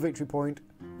additional victory point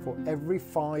for every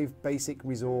 5 basic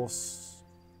resources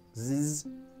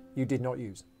you did not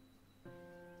use.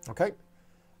 Okay.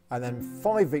 And then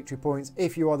 5 victory points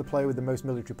if you are the player with the most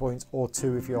military points, or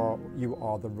 2 if you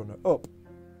are the runner-up.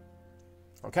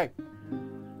 Okay.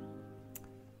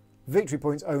 Victory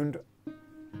points owed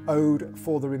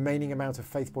for the remaining amount of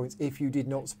faith points if you did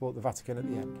not support the Vatican at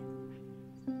the end.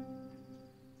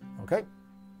 Okay.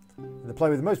 And the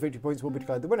player with the most victory points will be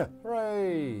declared the winner.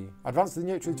 Hooray! Advance to the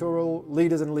new tutorial,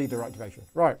 leaders and leader activation.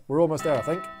 Right, we're almost there, I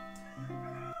think.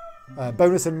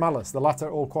 Bonus and malice, the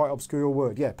latter all quite obscure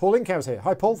word. Yeah, Paul Inkhouse here.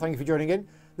 Hi Paul, thank you for joining in.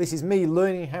 This is me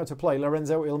learning how to play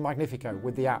Lorenzo Il Magnifico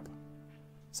with the app.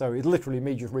 So it's literally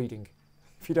me just reading,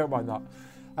 if you don't mind that.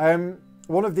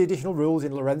 One of the additional rules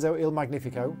in Lorenzo Il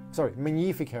Magnifico,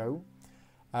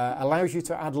 allows you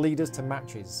to add leaders to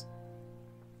matches.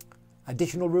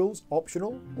 Additional rules,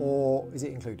 optional, or is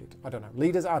it included? I don't know.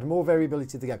 Leaders add more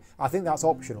variability to the game. I think that's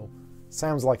optional.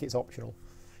 Sounds like it's optional.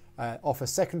 Offer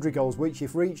secondary goals which,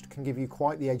 if reached, can give you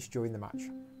quite the edge during the match.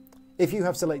 If you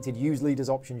have selected use leaders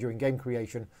option during game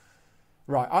creation,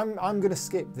 right, I'm going to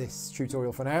skip this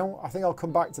tutorial for now. I think I'll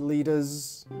come back to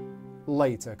leaders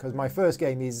later because my first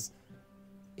game is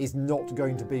not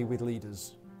going to be with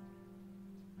leaders.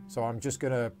 So I'm just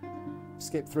going to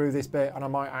skip through this bit and I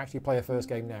might actually play a first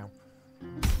game now.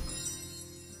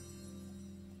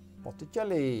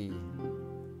 Botticelli.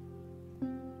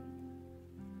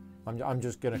 I'm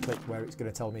just going to click where it's going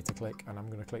to tell me to click, and I'm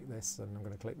going to click this, and I'm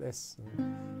going to click this.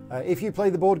 And, if you play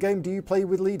the board game, do you play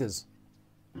with leaders?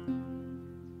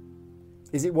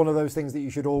 Is it one of those things that you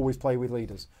should always play with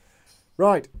leaders?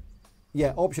 Right.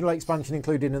 Yeah, optional expansion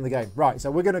included in the game. Right, so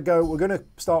we're going to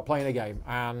start playing a game,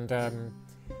 and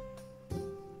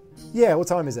yeah, what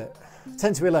time is it?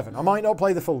 10 to 11. I might not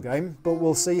play the full game, but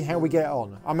we'll see how we get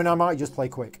on. I mean, I might just play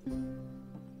quick.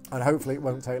 And hopefully it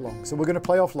won't take long. So we're going to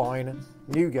play offline,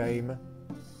 new game.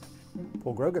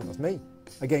 Paul Grogan, that's me.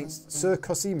 Against Sir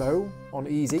Cosimo on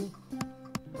easy.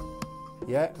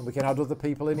 Yeah, and we can add other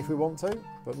people in if we want to.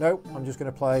 But no, I'm just going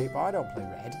to play, but I don't play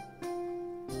red.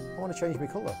 I want to change my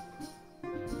colour.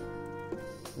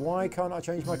 Why can't I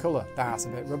change my colour? That's a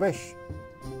bit rubbish.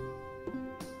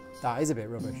 That is a bit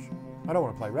rubbish. I don't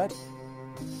want to play red.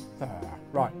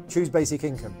 Right, choose basic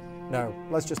income. No,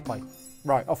 let's just play.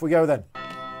 Right, off we go then.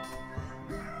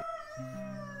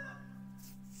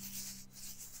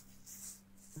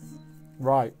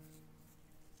 Right.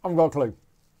 I haven't got a clue.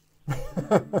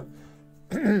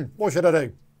 What should I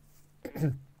do?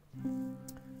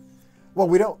 Well,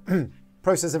 we don't...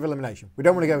 Process of elimination. We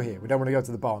don't want to go here. We don't want to go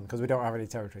to the barn because we don't have any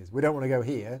territories. We don't want to go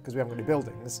here because we haven't got any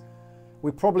buildings.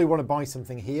 We probably want to buy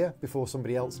something here before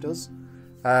somebody else does.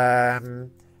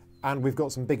 And we've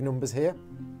got some big numbers here.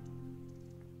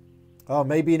 Oh,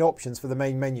 maybe in options for the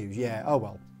main menus. Yeah, oh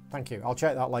well. Thank you. I'll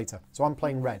check that later. So I'm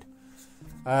playing red.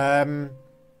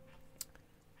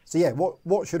 So yeah,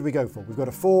 what should we go for? We've got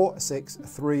a 4, a 6, a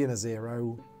 3 and a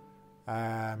 0.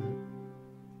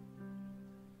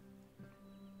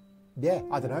 Yeah,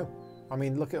 I don't know. I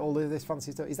mean, look at all of this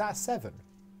fancy stuff. Is that a 7?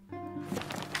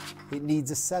 It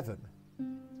needs a 7.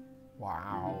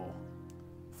 Wow.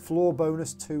 Floor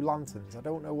bonus 2 lanterns. I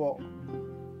don't know what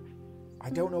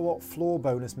floor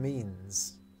bonus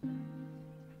means.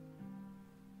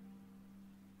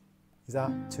 Is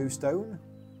that 2 stone?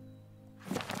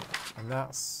 And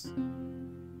that's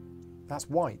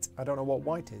white. I don't know what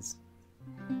white is.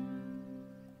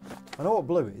 I know what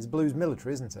blue is. Blue's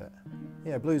military, isn't it?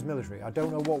 Yeah, blue's military. I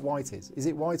don't know what white is. Is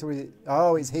it white or is it...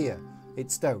 Oh, it's here.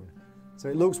 It's stone. So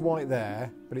it looks white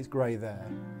there, but it's grey there.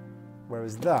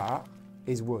 Whereas that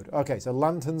is wood. Okay, so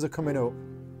lanterns are coming up,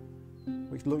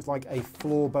 which looks like a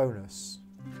floor bonus.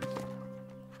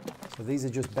 So these are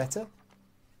just better.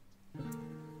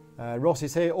 Ross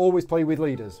is here. Always play with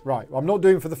leaders. Right, well, I'm not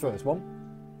doing for the first one.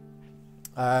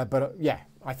 But yeah,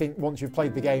 I think once you've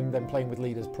played the game, then playing with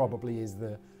leaders probably is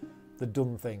the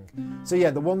done thing. So yeah,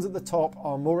 the ones at the top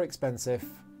are more expensive.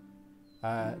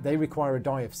 They require a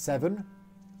die of 7,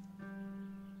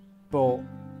 but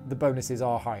the bonuses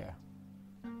are higher.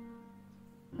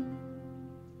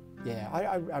 Yeah,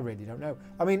 I really don't know.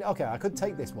 I mean, okay, I could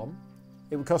take this one.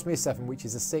 It would cost me a 7, which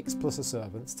is a 6 plus a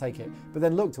servant to take it. But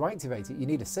then look, to activate it, you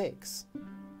need a 6.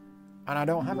 And I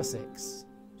don't have a 6.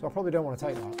 So I probably don't want to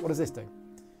take that. What does this do?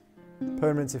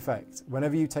 Permanent effect.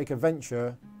 Whenever you take a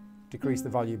venture, decrease the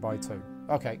value by 2.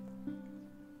 Okay.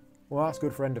 Well, that's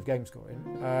good for end of game scoring.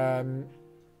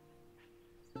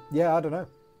 Yeah, I don't know.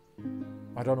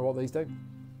 I don't know what these do.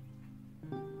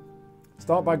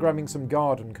 Start by grabbing some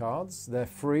garden cards. They're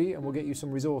free and will get you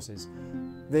some resources.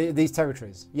 These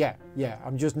territories. Yeah.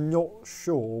 I'm just not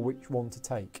sure which one to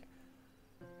take.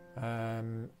 I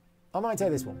might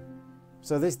take this one.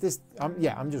 So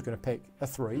I'm just going to pick a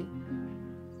 3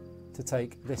 to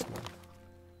take this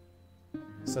one.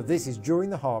 So this is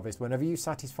during the harvest. Whenever you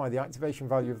satisfy the activation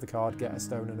value of the card, get a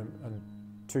stone and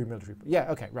 2 military.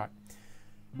 Yeah, okay, right.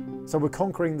 So we're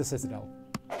conquering the citadel.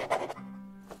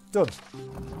 Done.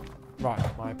 Right,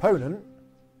 my opponent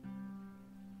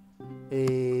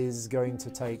is going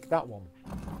to take that one.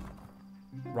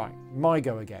 Right, my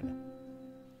go again.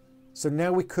 So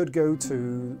now we could go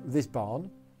to this barn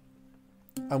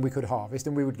and we could harvest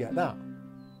and we would get that.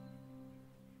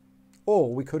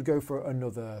 Or we could go for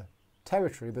another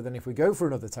territory, but then if we go for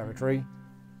another territory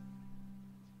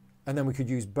and then we could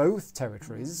use both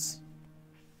territories.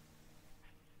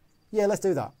 Yeah, let's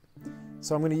do that.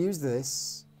 So I'm going to use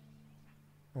this.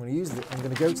 I'm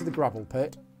going to go to the gravel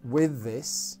pit with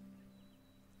this.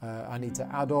 I need to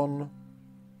add on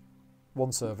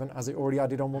 1 servant. Has it already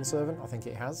added on 1 servant? I think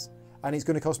it has. And it's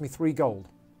going to cost me 3 gold.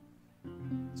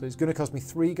 So it's going to cost me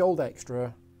 3 gold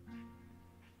extra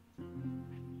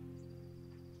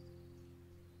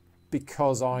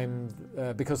because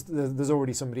there's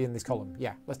already somebody in this column.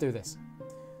 Yeah, let's do this.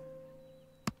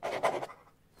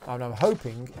 And I'm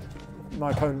hoping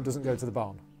my opponent doesn't go to the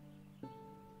barn.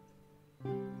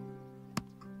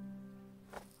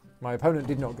 My opponent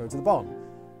did not go to the barn.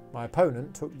 My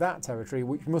opponent took that territory,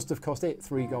 which must have cost it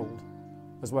 3 gold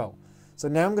as well. So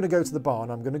now I'm going to go to the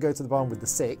barn. I'm going to go to the barn with the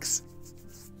 6.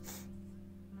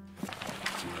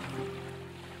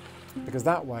 Because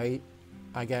that way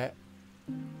I get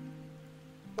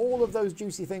all of those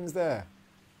juicy things there.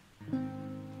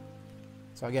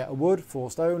 So I get a wood,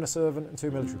 4 stone, a servant and 2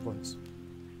 military points.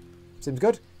 Seems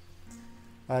good.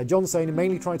 John's saying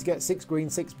mainly trying to get 6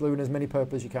 green, 6 blue and as many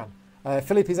purple as you can.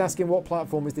 Philip is asking what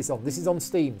platform is this on? This is on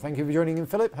Steam. Thank you for joining in,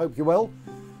 Philip. Hope you're well.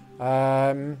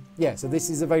 Yeah, so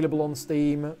this is available on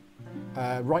Steam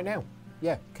right now.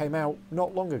 Yeah, came out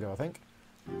not long ago, I think.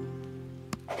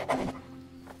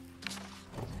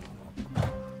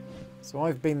 So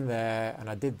I've been there and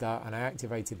I did that and I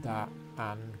activated that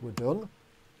and we're done.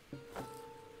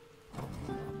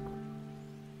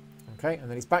 Okay, and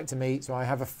then it's back to me, so I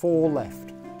have a 4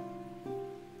 left.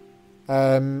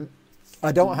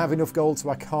 I don't have enough gold, so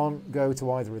I can't go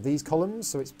to either of these columns,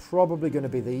 so it's probably going to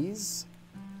be these.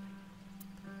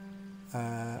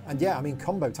 And yeah, I mean,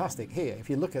 combo-tastic here. If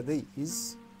you look at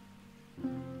these,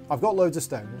 I've got loads of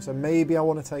stone, so maybe I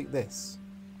want to take this.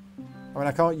 I mean,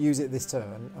 I can't use it this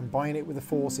turn, and buying it with a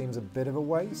 4 seems a bit of a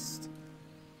waste.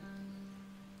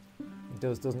 It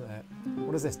does, doesn't it?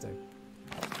 What does this do?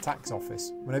 Tax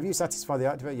office. Whenever you satisfy the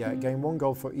activate, yeah, gain 1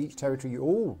 gold for each territory you...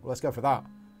 Oh, let's go for that.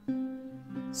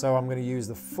 So I'm going to use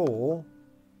the 4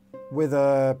 with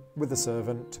a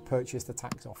servant to purchase the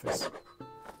tax office.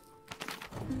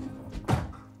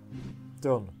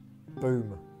 Done.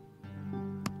 Boom.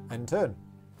 End turn.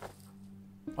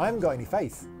 I haven't got any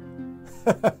faith.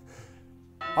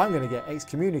 I'm going to get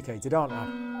excommunicated, aren't I?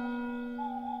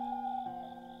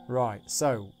 Right,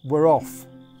 so we're off.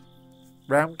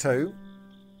 Round 2.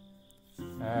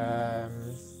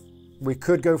 We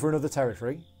could go for another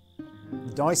territory.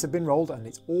 The dice have been rolled and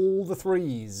it's all the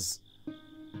 3s.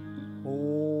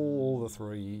 All the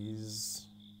 3s.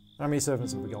 How many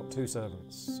servants have we got? 2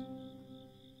 servants.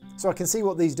 So I can see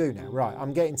what these do now. Right,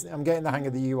 I'm getting the hang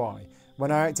of the UI. When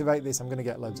I activate this, I'm going to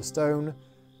get loads of stone.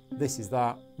 This is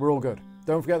that. We're all good.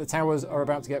 Don't forget the towers are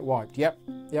about to get wiped. Yep,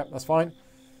 that's fine.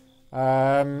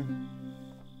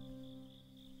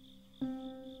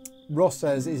 Ross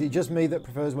says, is it just me that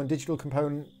prefers when digital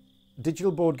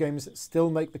board games still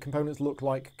make the components look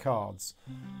like cards?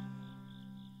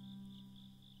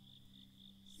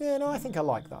 Yeah, no, I think I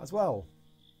like that as well.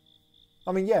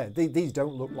 I mean, yeah, these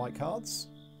don't look like cards,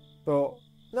 but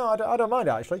no, I don't mind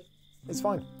it, actually. It's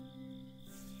fine.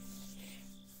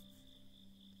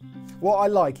 What I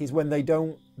like is when they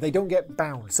don't get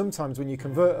bound. Sometimes when you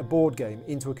convert a board game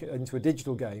into a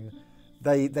digital game,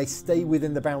 they stay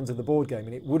within the bounds of the board game,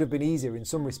 and it would have been easier in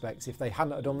some respects if they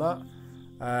hadn't have done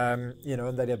that. You know,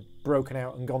 and they'd have broken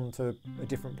out and gone to a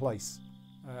different place.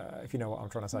 If you know what I'm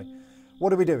trying to say.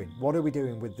 What are we doing? What are we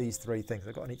doing with these 3 things?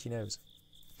 I've got an itchy nose.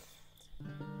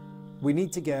 We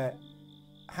need to get...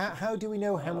 How do we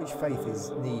know how much faith is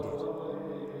needed?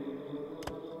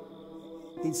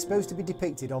 It's supposed to be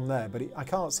depicted on there, but I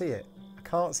can't see it. I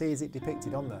can't see is it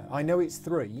depicted on there. I know it's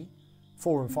 3,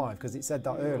 4 and 5 because it said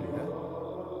that earlier.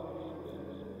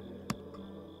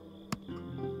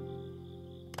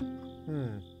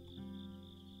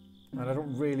 And I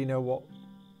don't really know what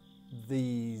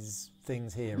these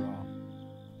things here are.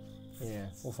 Yeah,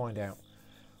 we'll find out.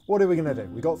 What are we going to do?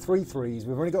 We've got 3 3s.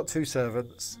 We've only got 2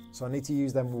 servants, so I need to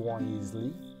use them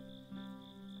wisely.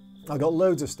 I've got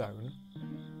loads of stone.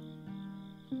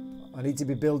 I need to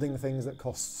be building things that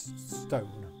cost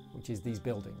stone, which is these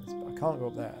buildings. But I can't go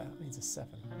up there. It needs a 7.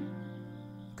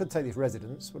 I could take this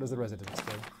residence. What does the residence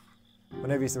do?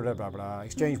 Whenever you say blah, blah, blah.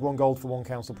 Exchange 1 gold for 1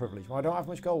 council privilege. Well, I don't have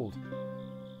much gold.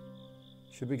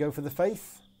 Should we go for the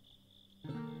faith?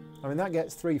 I mean, that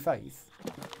gets 3 faith.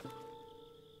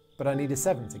 But I need a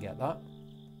 7 to get that.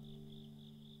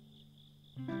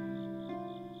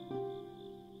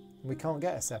 We can't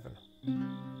get a 7.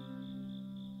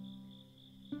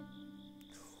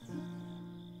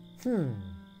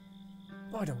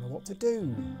 I don't know what to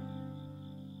do.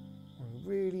 I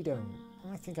really don't.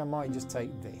 I think I might just take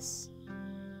this.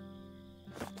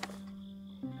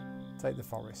 Take the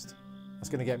forest. That's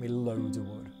going to get me loads of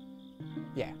wood.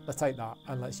 Yeah, let's take that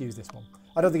and let's use this one.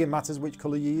 I don't think it matters which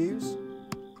colour you use.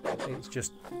 It's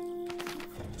just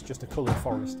a coloured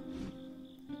forest.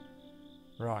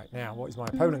 Right, now what is my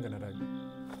opponent going to do?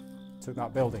 Took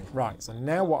that building. Right, so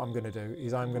now what I'm going to do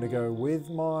is I'm going to go with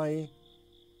my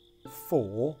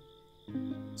 4.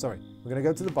 Sorry, we're going to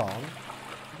go to the barn.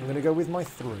 I'm going to go with my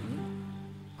 3.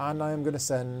 And I am going to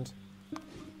send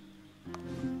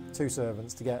 2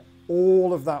 servants to get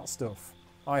all of that stuff.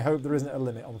 I hope there isn't a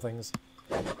limit on things.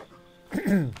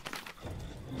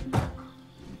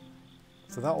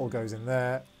 So that all goes in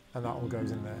there, and that all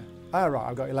goes in there. Ah, right,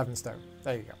 I've got 11 stone.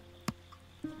 There you go.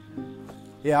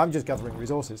 Yeah, I'm just gathering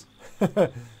resources.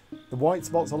 The white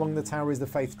spots along the tower is the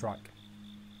faith track.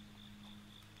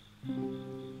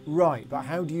 Right, but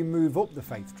how do you move up the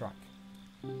faith track?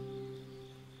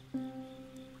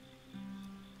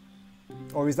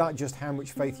 Or is that just how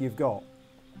much faith you've got?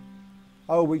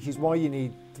 Oh, which is why you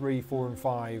need 3, 4 and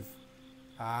 5.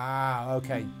 Ah,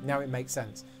 okay, now it makes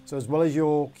sense. So as well as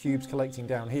your cubes collecting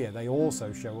down here, they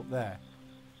also show up there.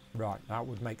 Right, that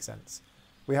would make sense.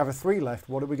 We have a 3 left.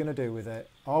 What are we going to do with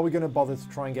it? Are we going to bother to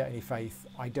try and get any faith?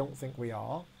 I don't think we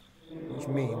are, which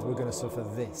means we're going to suffer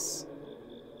this.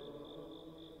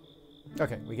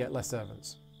 Okay, we get less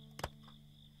servants.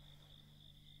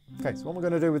 Okay, so what we're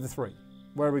going to do with the 3?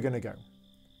 Where are we going to go?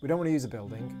 We don't want to use a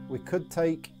building. We could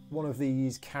take one of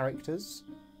these characters,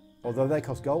 although they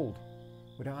cost gold.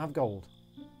 We don't have gold.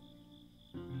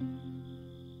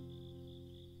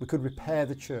 We could repair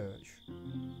the church.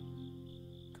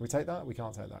 Can we take that? We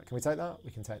can't take that. Can we take that?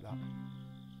 We can take that.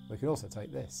 We can also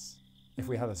take this. If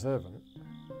we had a servant.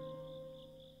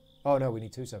 Oh no, we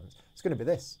need 2 servants. It's going to be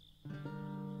this.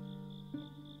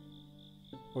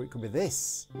 Or it could be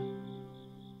this.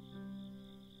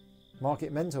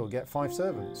 Market mentor, get 5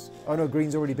 servants. Oh no,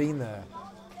 green's already been there.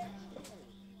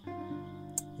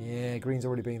 Yeah, green's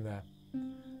already been there.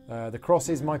 The cross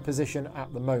is my position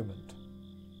at the moment.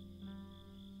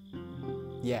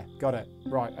 Yeah, got it.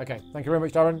 Right, okay. Thank you very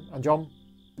much, Darren and John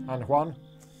and Juan.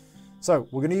 So,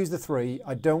 we're going to use the 3.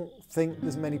 I don't think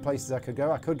there's many places I could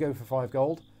go. I could go for 5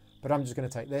 gold, but I'm just going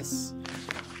to take this.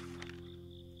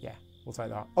 Yeah, we'll take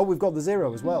that. Oh, we've got the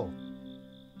 0 as well.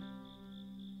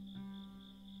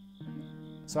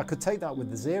 So I could take that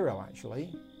with the 0,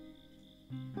 actually.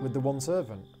 With the 1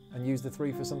 servant. And use the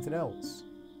 3 for something else.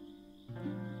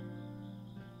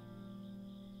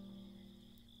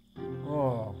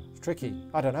 Oh, it's tricky.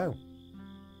 I don't know.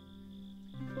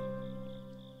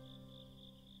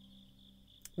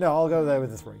 No, I'll go there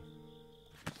with the 3.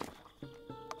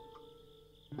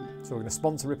 So we're going to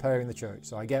sponsor repairing the church.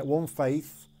 So I get 1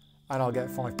 faith and I'll get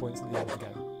 5 points at the end of the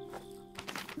game.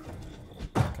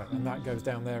 Okay, and that goes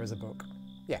down there as a book.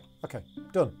 Yeah, okay,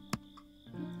 done.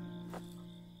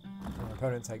 My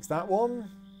opponent takes that one.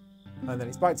 And then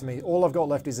it's back to me. All I've got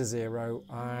left is a 0.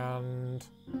 And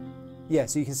yeah,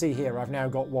 so you can see here I've now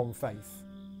got 1 faith.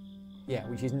 Yeah,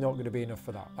 which is not going to be enough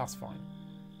for that. That's fine.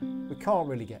 We can't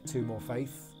really get 2 more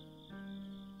faith.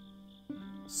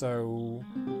 So,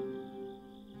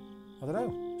 I don't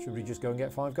know. Should we just go and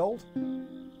get 5 gold?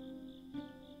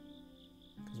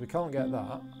 Because we can't get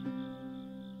that.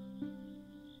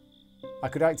 I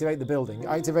could activate the building.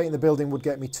 Activating the building would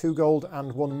get me 2 gold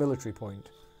and 1 military point.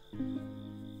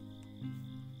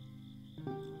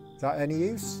 Is that any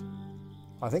use?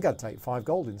 I think I'd take 5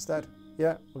 gold instead.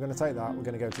 Yeah, we're going to take that. We're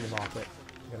going to go to the market.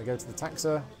 We're going to go to the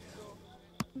taxer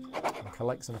and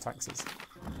collect some taxes.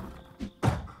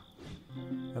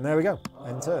 And there we go.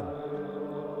 End turn.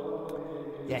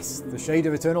 Yes, the shade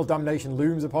of eternal damnation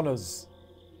looms upon us.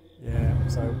 Yeah,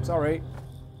 so, sorry.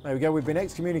 There we go, we've been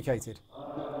excommunicated.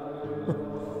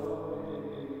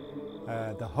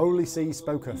 The Holy See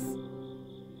spoketh.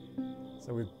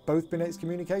 So we've both been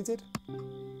excommunicated?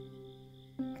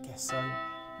 I guess so.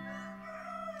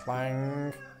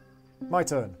 Clang. My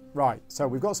turn. Right, so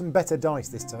we've got some better dice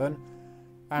this turn.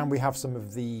 And we have some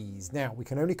of these. Now, we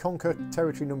can only conquer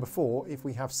territory number 4 if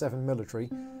we have 7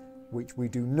 military, which we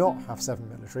do not have 7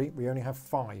 military. We only have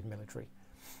 5 military.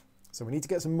 So we need to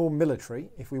get some more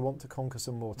military if we want to conquer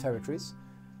some more territories.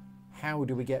 How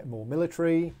do we get more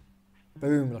military?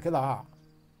 Boom, look at that.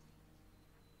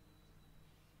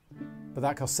 But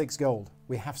that costs 6 gold.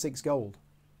 We have 6 gold.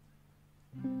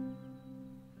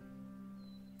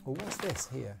 Well, what's this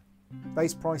here?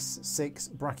 Base price 6,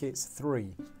 brackets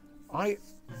 3.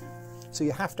 So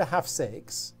you have to have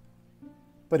 6,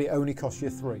 but it only costs you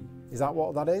 3. Is that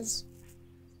what that is?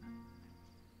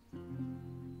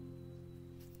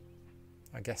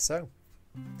 I guess so.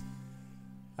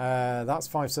 That's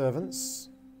 5 servants.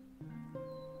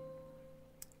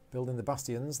 Building the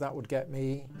bastions, that would get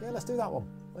me... Yeah, let's do that one.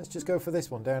 Let's just go for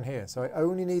this one down here. So it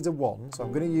only needs a 1, so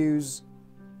I'm going to use...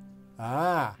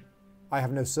 I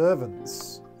have no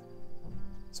servants.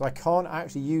 So I can't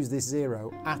actually use this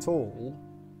 0 at all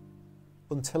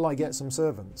until I get some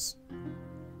servants.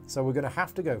 So we're going to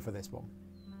have to go for this one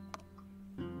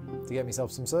to get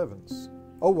myself some servants.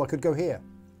 Oh, I could go here.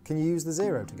 Can you use the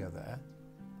 0 to go there?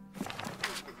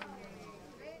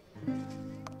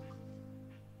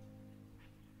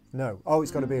 No. Oh,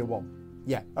 it's got to be a 1.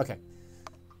 Yeah, okay.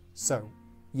 So,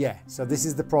 yeah. So this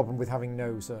is the problem with having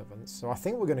no servants. So I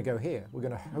think we're going to go here. We're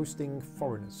going to hosting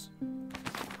foreigners.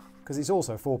 Because it's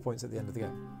also 4 points at the end of the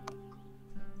game.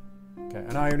 Okay,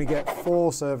 and I only get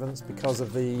 4 servants because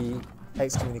of the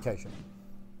excommunication.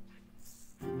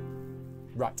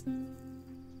 Right.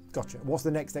 Gotcha. What's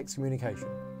the next excommunication?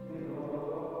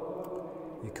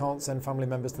 You can't send family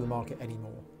members to the market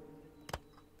anymore.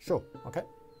 Sure, okay.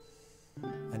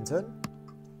 End turn.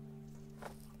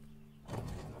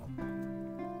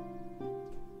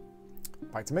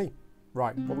 Back to me.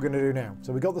 Right, what we're going to do now.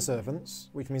 So we've got the servants,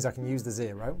 which means I can use the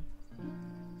 0.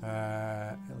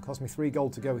 It'll cost me 3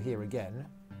 gold to go here again.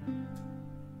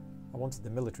 I wanted the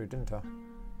military, didn't I?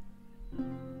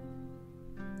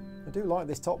 I do like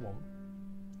this top one.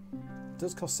 It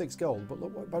does cost 6 gold, but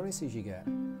look what bonuses you get.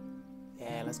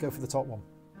 Yeah, let's go for the top one.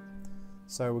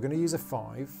 So we're going to use a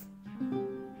 5.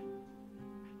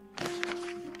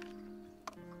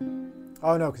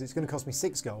 Oh no, because it's going to cost me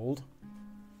 6 gold.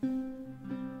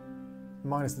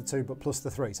 Minus the 2, but plus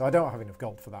the 3. So I don't have enough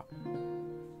gold for that.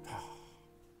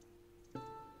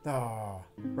 Oh,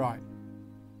 right.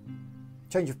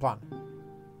 Change of plan.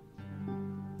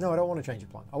 No, I don't want to change of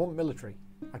plan. I want military.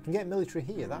 I can get military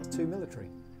here. That's 2 military.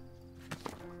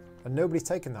 And nobody's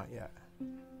taken that yet.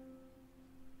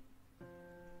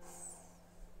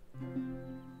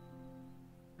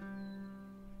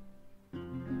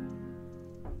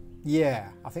 Yeah,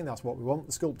 I think that's what we want,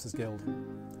 the Sculptors Guild.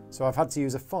 So I've had to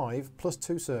use a 5 plus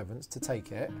 2 servants to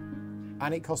take it.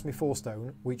 And it cost me 4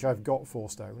 stone, which I've got 4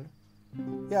 stone.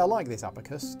 Yeah, I like this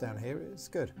abacus down here. It's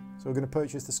good. So we're going to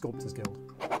purchase the Sculptors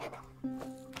Guild.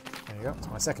 There you go. It's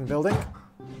my second building.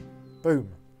 Boom.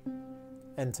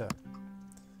 Enter.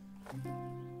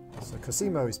 So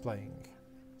Cosimo is playing.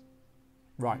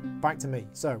 Right, back to me.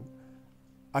 So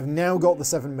I've now got the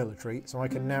 7 military, so I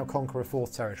can now conquer a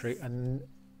 4th territory, and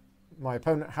my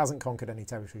opponent hasn't conquered any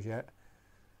territories yet.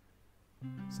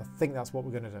 So I think that's what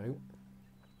we're going to do.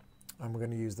 And we're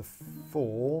going to use the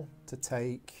 4 to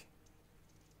take...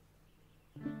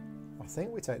 I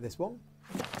think we take this one.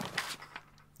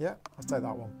 Yeah, let's take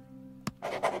that one.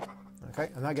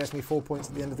 Okay, and that gets me 4 points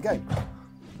at the end of the game.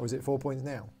 Or is it 4 points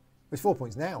now? It's 4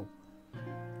 points now.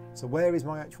 So where is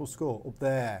my actual score? Up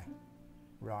there.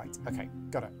 Right, okay,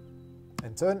 got it.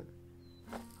 End turn.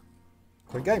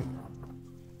 Quick game.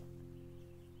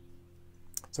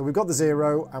 So we've got the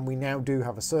 0 and we now do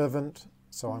have a servant.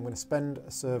 So I'm going to spend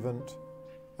a servant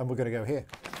and we're going to go here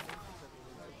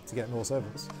to get more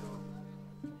servants.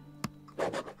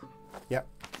 Yep.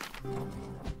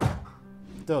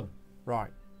 Done. Right.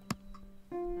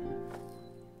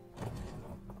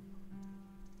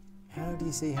 How do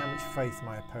you see how much faith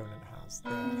my opponent has?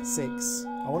 There. 6.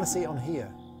 I want to see it on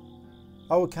here.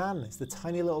 Oh, I can. It's the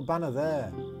tiny little banner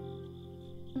there.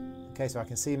 Okay, so I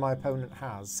can see my opponent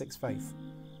has 6 faith.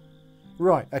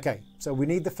 Right, okay. So we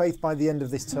need the faith by the end of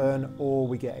this turn or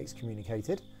we get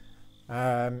excommunicated.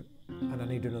 And I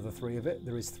need another 3 of it.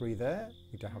 There is 3 there.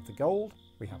 We don't have the gold.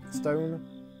 We have the stone.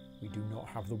 We do not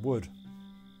have the wood.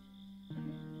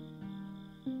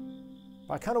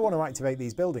 But I kind of want to activate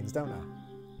these buildings, don't I?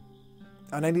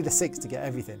 And I need a 6 to get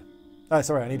everything. Oh,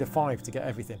 sorry, I need a 5 to get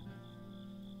everything.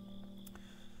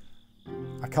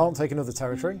 I can't take another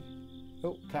territory.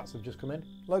 Oh, cats have just come in.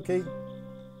 Loki.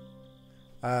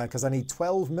 Because I need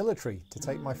 12 military to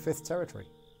take my 5th territory.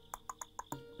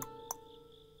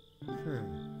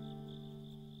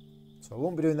 So I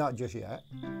won't be doing that just yet.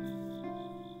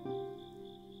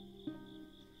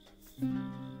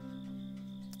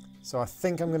 So I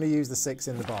think I'm going to use the 6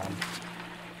 in the barn.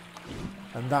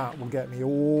 And that will get me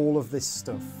all of this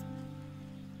stuff.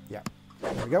 Yeah,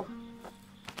 there we go.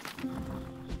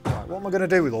 Right, what am I going to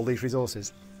do with all these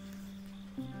resources?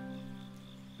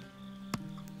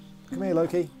 Come here,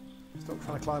 Loki. Stop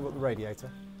trying to climb up the radiator.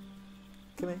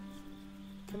 Come here.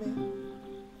 Come here.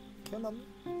 Come on.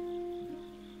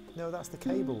 No, that's the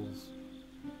cables.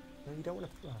 No, you don't want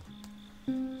to...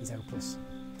 Oh, he's hopeless.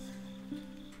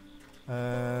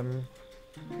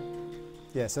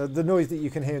 Yeah, so the noise that you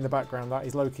can hear in the background, that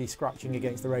is Loki scratching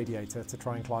against the radiator to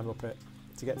try and climb up it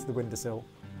to get to the windowsill.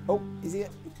 Oh, is he?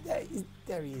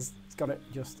 There he is. He's got it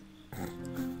just.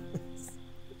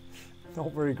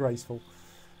 Not very graceful.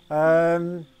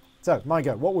 So, my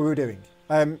go. What were we doing?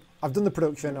 I've done the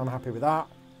production. I'm happy with that.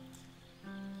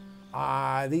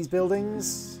 These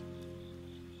buildings...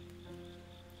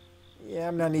 Yeah,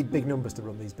 I mean, I need big numbers to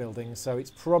run these buildings, so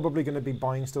it's probably going to be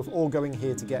buying stuff or going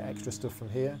here to get extra stuff from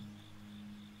here.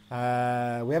 We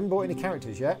haven't bought any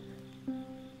characters yet.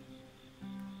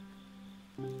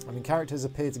 I mean, characters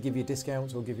appear to give you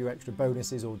discounts or give you extra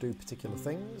bonuses or do particular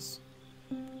things.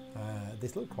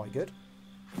 This looked quite good.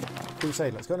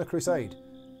 Crusade, let's go on a crusade.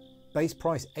 Base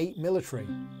price 8 military.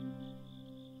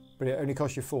 But it only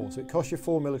costs you 4. So it costs you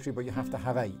 4 military, but you have to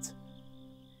have 8.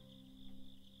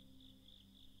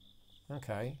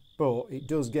 Okay, but it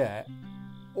does get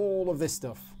all of this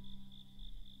stuff.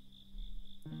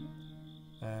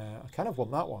 I kind of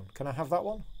want that one. Can I have that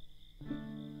one?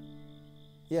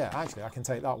 Yeah, actually, I can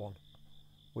take that one.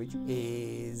 Which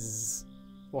is...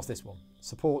 What's this one?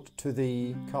 Support to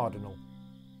the Cardinal.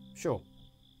 Sure.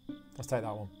 Let's take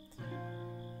that one.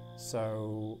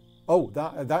 So... Oh,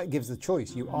 that gives the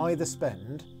choice. You either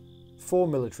spend 4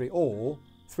 military or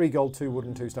 3 gold, 2 wood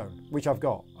and 2 stone. Which I've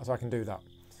got, so I can do that.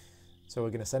 So we're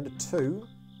going to send a 2.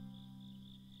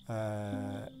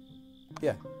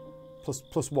 Yeah.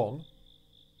 Plus 1.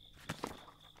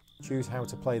 Choose how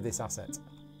to play this asset.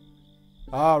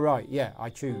 Ah, right, yeah, I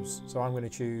choose. So I'm going to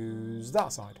choose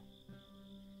that side.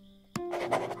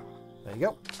 There you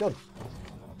go, done.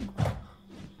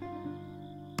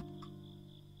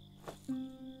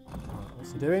 Right,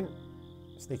 what's he doing?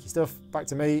 Sneaky stuff. Back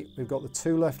to me. We've got the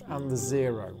 2 left and the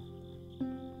 0.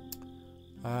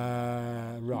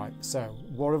 Right, so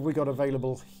what have we got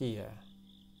available here?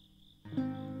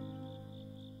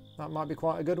 That might be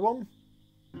quite a good one.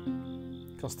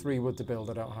 Costs 3 wood to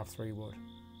build. I don't have 3 wood.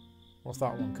 What's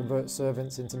that one? Convert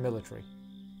servants into military.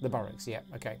 The barracks, yeah,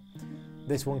 okay.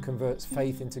 This one converts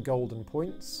faith into golden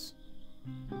points.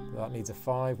 That needs a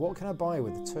 5. What can I buy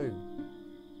with the 2?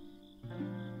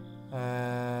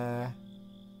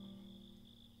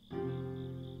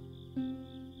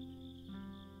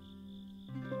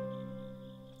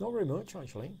 Not very much,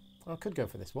 actually. I could go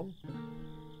for this one.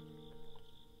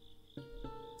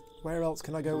 Where else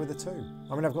can I go with the 2?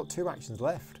 I mean, I've got 2 actions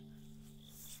left.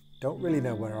 Don't really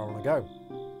know where I want to go.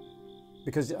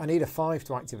 Because I need a 5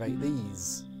 to activate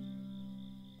these.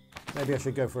 Maybe I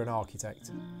should go for an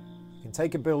architect. You can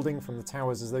take a building from the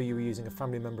towers as though you were using a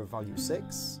family member of value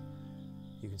 6.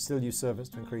 You can still use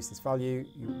servants to increase this value.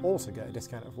 You also get a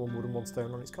discount of 1 wood and 1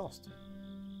 stone on its cost.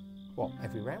 What,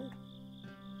 every round?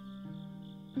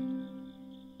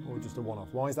 Or just a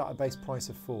one-off? Why is that a base price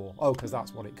of 4? Oh, because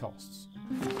that's what it costs.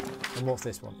 And what's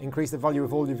this one? Increase the value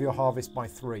of all of your harvest by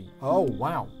 3. Oh,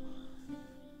 wow.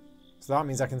 So that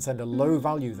means I can send a low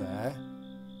value there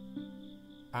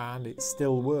and it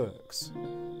still works.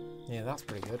 Yeah, that's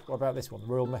pretty good. What about this one?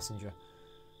 Royal Messenger.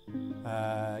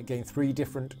 Gain 3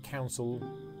 different council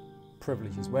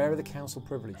privileges. Where are the council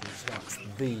privileges? That's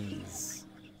these.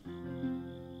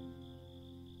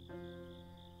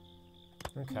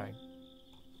 Okay.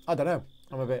 I don't know.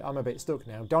 I'm a bit stuck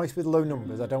now. Dice with low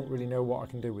numbers. I don't really know what I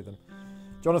can do with them.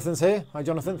 Jonathan's here. Hi,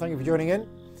 Jonathan. Thank you for joining in.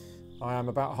 I am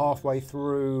about halfway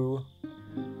through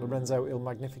Lorenzo Il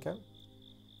Magnifico.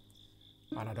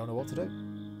 And I don't know what to do.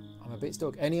 I'm a bit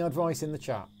stuck. Any advice in the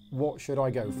chat? What should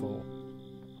I go for?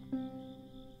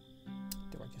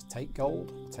 Do I just take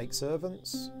gold? Take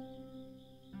servants?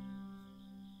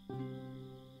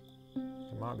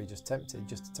 I might be just tempted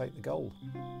just to take the gold.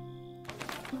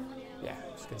 Yeah,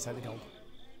 just going to take the gold.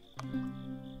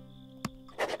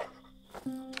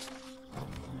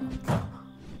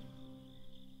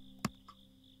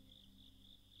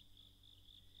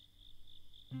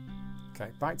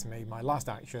 Okay, back to me, my last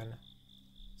action.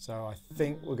 So I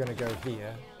think we're going to go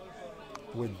here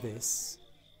with this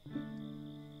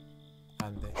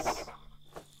and this.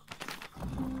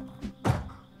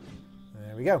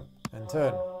 There we go, and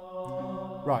turn.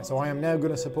 Right, so I am now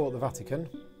going to support the Vatican.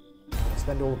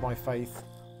 Spend all of my faith.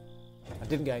 I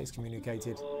didn't get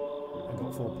excommunicated. I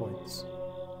got 4 points.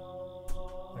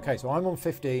 Okay, so I'm on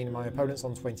 15, my opponent's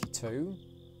on 22.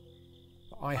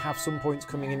 I have some points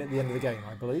coming in at the end of the game,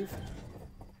 I believe.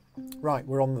 Right,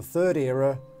 we're on the 3rd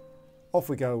era. Off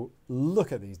we go.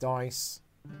 Look at these dice.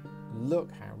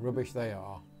 Look how rubbish they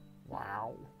are.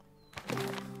 Wow.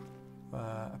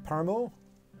 A paramour.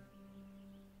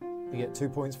 You get 2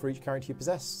 points for each character you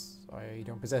possess. I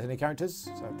don't possess any characters,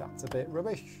 so that's a bit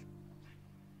rubbish.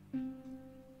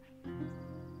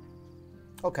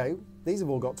 Okay, these have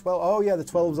all got 12. Oh yeah, the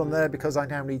 12's on there because I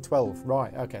now need 12.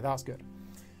 Right, okay, that's good.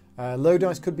 Low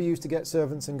dice could be used to get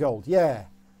servants and gold. Yeah,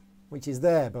 which is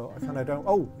there, but I kind of don't...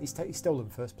 Oh, he's stolen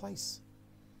first place.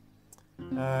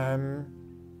 And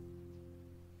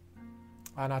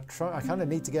I kind of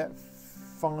need to get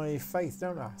 5 faith,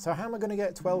 don't I? So how am I going to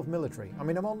get 12 military? I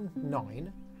mean, I'm on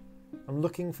 9. I'm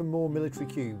looking for more military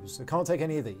cubes. I can't take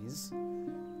any of these.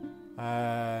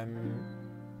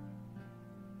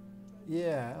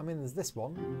 Yeah, I mean, there's this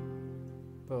one.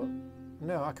 But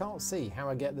no, I can't see how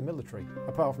I get the military,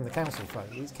 apart from the council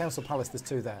phase. Council palace, there's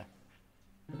 2 there.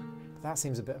 But that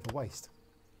seems a bit of a waste.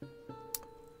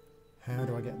 How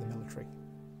do I get the military?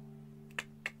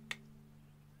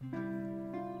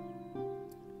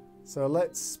 So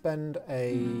let's spend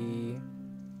a...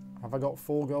 Have I got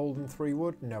 4 gold and 3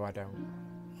 wood? No, I don't.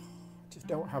 Just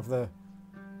don't have the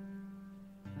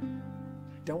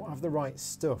right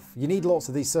stuff. You need lots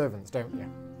of these servants, don't you?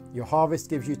 Your harvest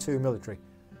gives you 2 military.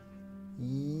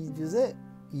 Does it?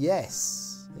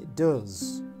 Yes, it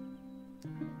does.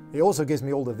 It also gives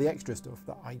me all of the extra stuff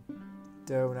that I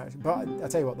don't actually... But I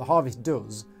tell you what, the harvest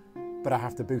does, but I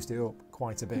have to boost it up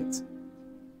quite a bit.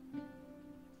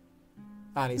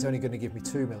 And it's only going to give me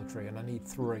 2 military, and I need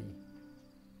 3.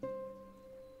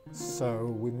 So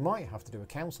we might have to do a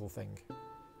council thing.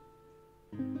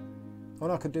 Oh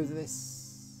no, I could do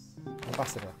this.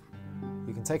 Ambassador.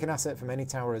 You can take an asset from any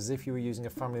tower as if you were using a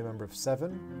family member of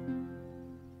 7.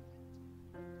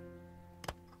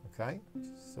 Okay,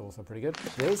 it's also pretty good.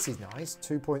 This is nice.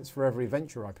 2 points for every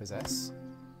venture I possess.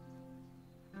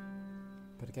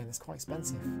 But again, it's quite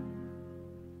expensive.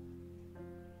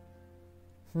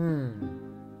 And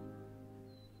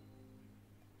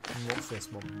what's this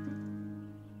one?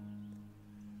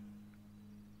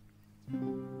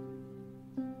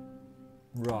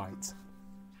 Right.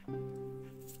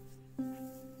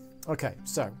 Okay,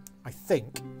 so I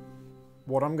think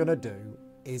what I'm going to do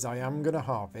is I am going to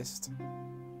harvest.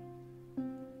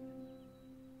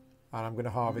 And I'm going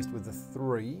to harvest with the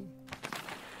 3.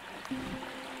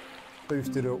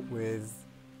 Boost it up with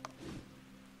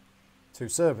 2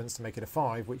 servants to make it a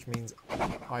 5, which means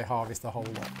I harvest the whole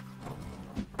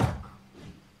lot.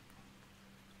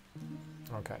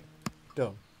 Okay,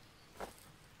 done.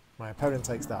 My opponent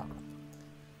takes that.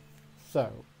 So,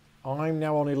 I'm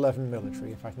now on 11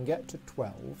 military. If I can get to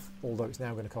 12, although it's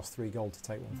now going to cost 3 gold to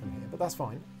take one from here, but that's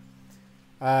fine.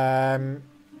 Yeah,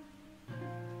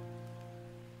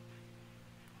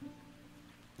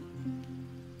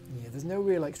 there's no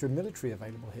real extra military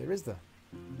available here, is there?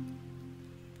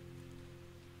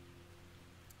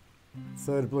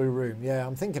 3rd blue room. Yeah,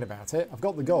 I'm thinking about it. I've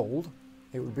got the gold.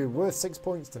 It would be worth 6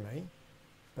 points to me,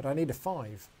 but I need a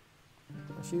 5.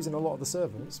 That's using a lot of the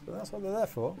servants, but that's what they're there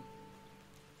for.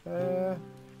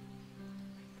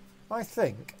 I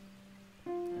think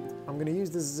I'm going to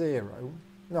use the 0.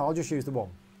 No, I'll just use the 1.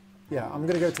 Yeah, I'm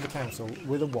going to go to the council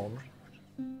with a 1.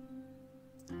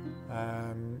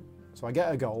 So I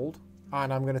get a gold,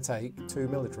 and I'm going to take 2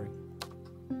 military.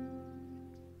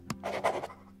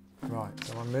 Right,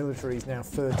 so my military is now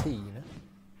 13.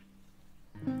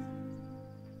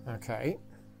 Okay,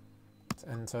 let's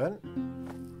end turn.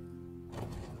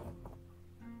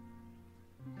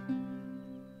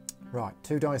 Right,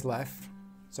 2 dice left,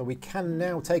 so we can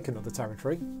now take another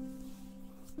territory.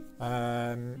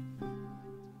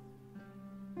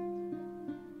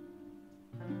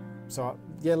 So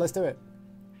yeah, let's do it.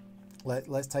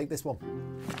 Let's take this one.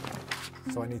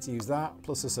 So I need to use that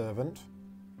plus a servant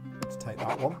to take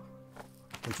that one,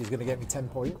 which is going to get me 10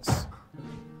 points.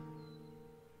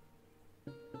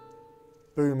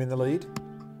 Boom, in the lead.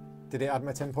 Did it add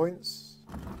my 10 points?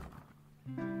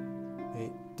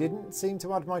 It didn't seem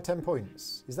to add my 10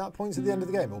 points. Is that points at the end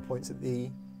of the game or points at the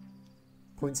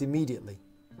points immediately?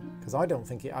 Because I don't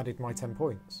think it added my 10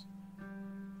 points.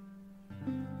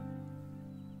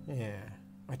 Yeah,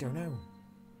 I don't know.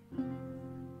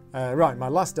 Right, my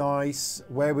last dice.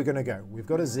 Where are we going to go? We've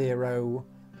got a 0.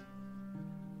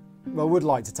 Well, I would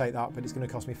like to take that, but it's going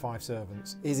to cost me 5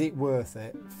 servants. Is it worth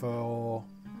it for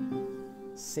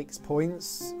 6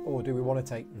 points? Or do we want to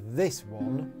take this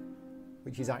one,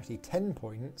 which is actually 10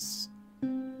 points,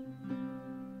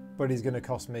 but is going to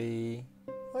cost me...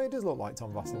 Oh, it does look like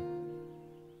Tom Vassal.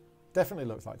 Definitely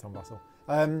looks like Tom Vassal.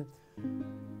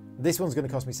 This one's going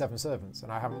to cost me 7 servants,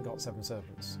 and I haven't got 7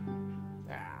 servants.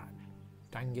 Ah,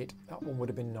 dang it. That one would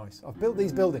have been nice. I've built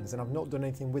these buildings, and I've not done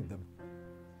anything with them,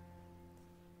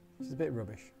 which is a bit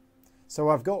rubbish. So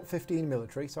I've got 15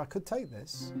 military, so I could take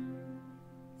this.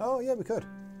 Oh, yeah, we could.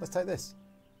 Let's take this.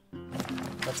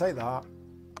 I'll take that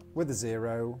with the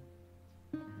 0,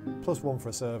 plus 1 for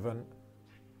a servant.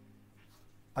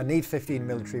 I need 15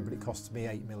 military, but it costs me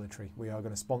 8 military. We are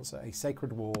going to sponsor a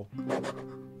sacred war.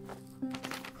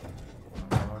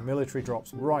 Our military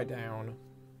drops right down,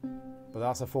 but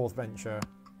that's a 4th venture,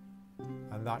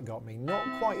 and that got me not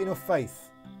quite enough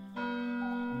faith.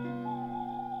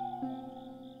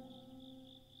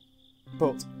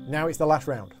 But now it's the last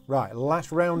round. Right,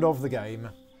 last round of the game.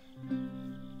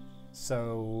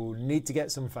 So, need to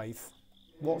get some faith.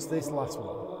 What's this last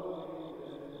one?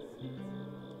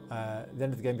 At the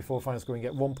end of the game before final score, you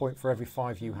get 1 point for every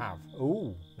 5 you have.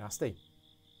 Ooh, nasty.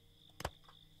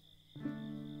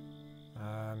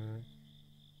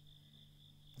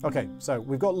 Okay, so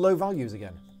we've got low values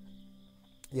again.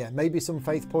 Yeah, maybe some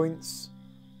faith points.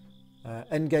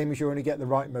 End game is you only get the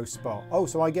rightmost spot. Oh,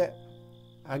 so I get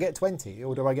 20,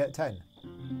 or do I get 10?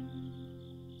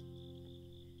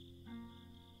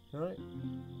 Right?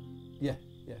 Yeah,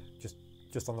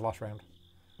 just on the last round.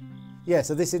 Yeah,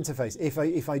 so this interface,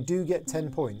 if I do get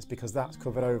 10 points because that's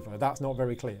covered over, that's not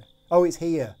very clear. Oh, it's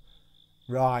here.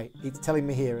 Right, it's telling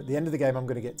me here at the end of the game I'm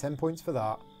going to get 10 points for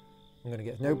that. I'm going to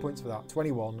get no points for that.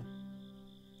 21.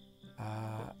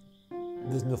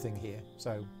 There's nothing here.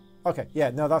 So, okay,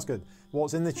 yeah, no, that's good.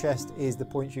 What's in the chest is the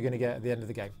points you're going to get at the end of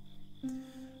the game.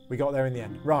 We got there in the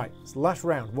end. Right, it's the last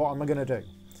round. What am I going to do?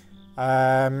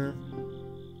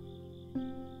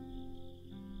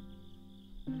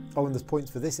 Oh, and there's points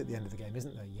for this at the end of the game,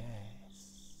 isn't there? Yes.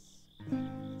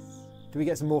 Do we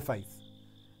get some more faith?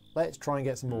 Let's try and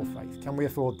get some more faith. Can we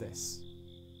afford this?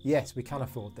 Yes, we can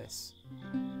afford this.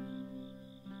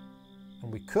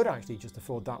 And we could actually just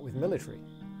afford that with military.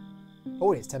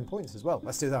 Oh, it's 10 points as well.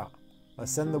 Let's do that.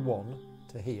 Let's send the 1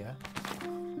 to here.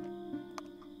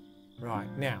 Right,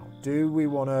 now, do we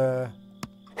want to...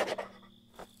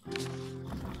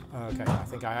 Okay, I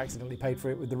think I accidentally paid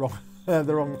for it with the wrong,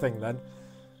 the wrong thing then.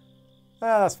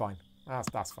 That's fine.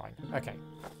 That's fine. Okay.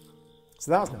 So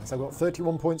that's nice. I've got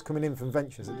 31 points coming in from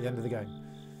ventures at the end of the game.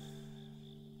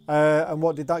 And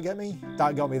what did that get me?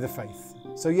 That got me the faith.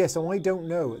 So yes, I don't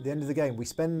know. At the end of the game, we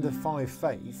spend the 5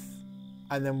 faith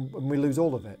and then we lose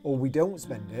all of it. Or we don't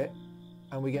spend it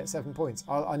and we get 7 points.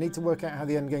 I need to work out how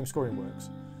the end game scoring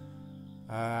works.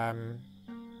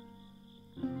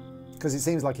 Because it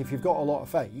seems like if you've got a lot of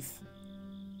faith,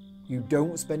 you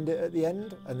don't spend it at the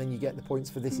end and then you get the points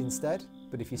for this instead.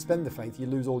 But if you spend the faith, you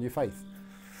lose all your faith.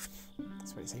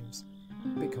 That's what it seems.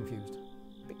 A bit confused.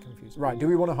 Right, do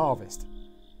we want to harvest?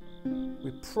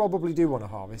 We probably do want to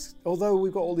harvest, although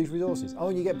we've got all these resources. Oh,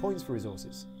 and you get points for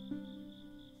resources.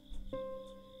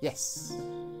 Yes.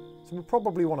 So we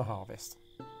probably want to harvest.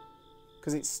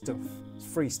 Because it's stuff. It's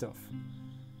free stuff.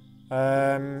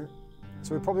 So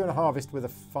we probably want to harvest with a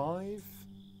 5.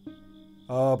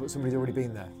 Oh, but somebody's already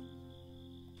been there.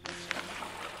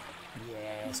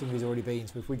 Yeah, somebody's already been.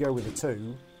 So if we go with a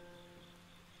 2...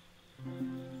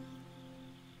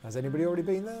 Has anybody already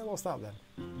been there? What's that then?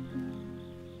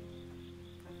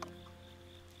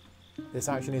 This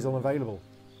action is unavailable.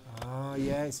 Ah,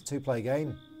 yeah, it's a 2-player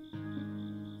game.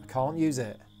 I can't use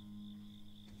it.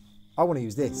 I want to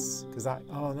use this, because that...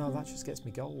 Oh, no, that just gets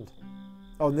me gold.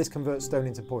 Oh, and this converts stone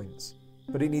into points.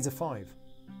 But it needs a 5.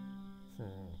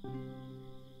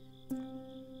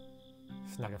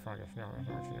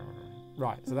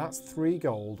 Right, so that's 3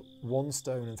 gold, 1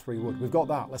 stone and 3 wood. We've got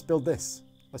that. Let's build this.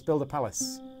 Let's build a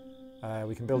palace.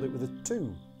 We can build it with a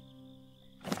 2.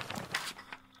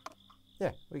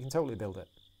 Yeah, we can totally build it.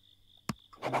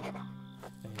 There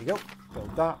you go.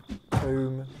 Build that.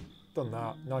 Boom. Done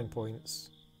that. 9 points.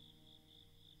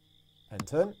 End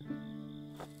turn.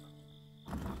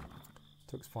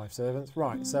 Took 5 servants.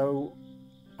 Right, so...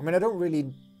 I mean, I don't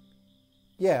really...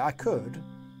 Yeah, I could.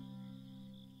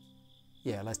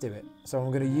 Yeah, let's do it. So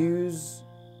I'm going to use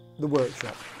the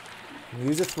workshop. I'm going to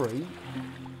use a 3.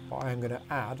 But I am going to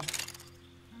add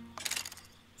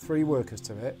 3 workers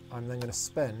to it. I'm then going to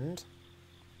spend...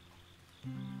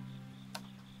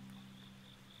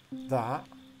 that,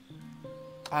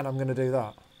 and I'm going to do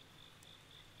that.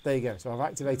 There you go. So I've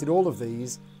activated all of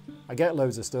these. I get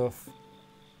loads of stuff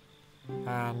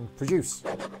and produce.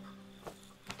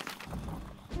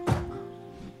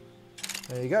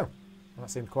 There you go. That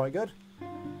seemed quite good.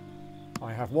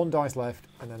 I have 1 dice left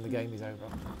and then the game is over.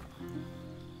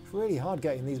 It's really hard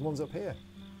getting these ones up here.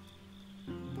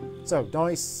 So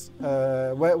dice,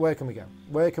 where can we go?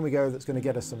 Where can we go that's going to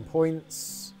get us some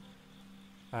points?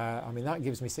 I mean, that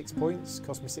gives me 6 points,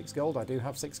 cost me 6 gold. I do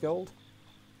have 6 gold.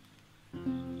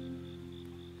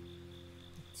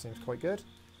 Seems quite good.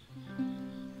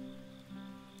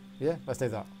 Yeah, let's do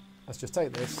that. Let's just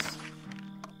take this,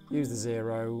 use the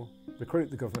 0,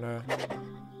 recruit the governor,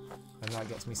 and that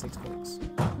gets me 6 points.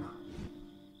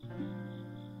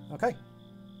 Okay.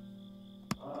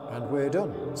 And we're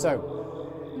done. So,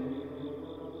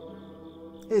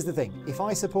 here's the thing. If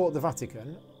I support the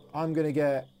Vatican, I'm going to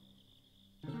get...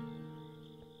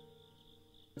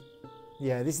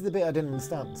 Yeah, this is the bit I didn't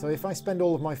understand. So if I spend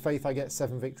all of my faith, I get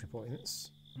 7 victory points.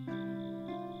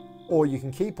 Or you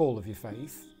can keep all of your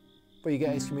faith, but you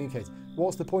get excommunicated.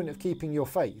 What's the point of keeping your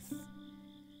faith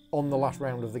on the last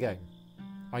round of the game?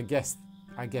 I guess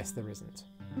there isn't.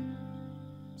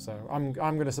 So I'm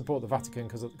going to support the Vatican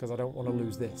because I don't want to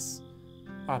lose this.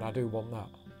 And I do want that.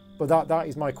 But that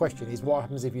is my question, is what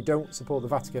happens if you don't support the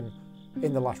Vatican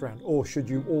in the last round? Or should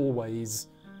you always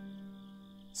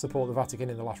support the Vatican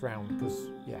in the last round? Because,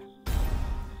 yeah.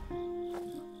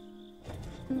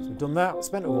 So we've done that,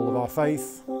 spent all of our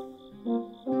faith,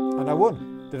 and I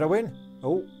won. Did I win?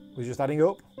 Oh, we're just adding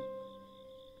up.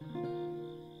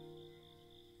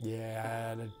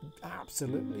 Yeah, they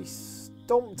absolutely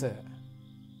stomped it.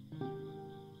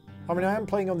 I mean, I am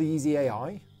playing on the easy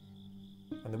AI,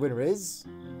 and the winner is...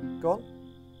 Go on.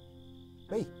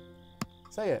 Me.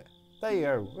 Say it. There you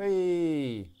go.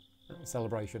 Whee!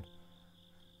 Celebration.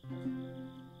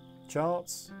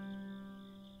 Charts.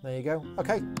 There you go.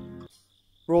 Okay.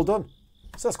 We're all done.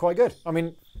 So that's quite good. I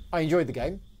mean, I enjoyed the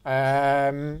game.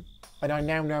 And I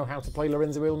now know how to play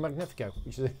Lorenzo Il Magnifico,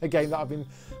 which is a game that I've been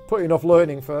putting off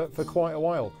learning for quite a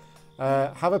while.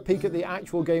 Have a peek at the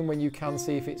actual game when you can,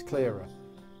 see if it's clearer.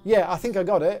 Yeah, I think I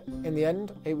got it in the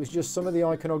end. It was just some of the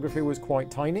iconography was quite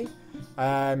tiny.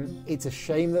 It's a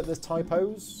shame that there's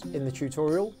typos in the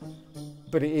tutorial,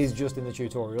 but it is just in the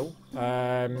tutorial.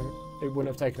 It wouldn't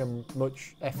have taken them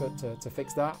much effort to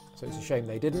fix that, so it's a shame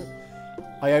they didn't.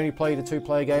 I only played a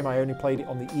 2-player game. I only played it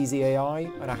on the easy AI,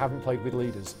 and I haven't played with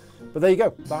leaders. But there you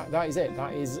go. That is it.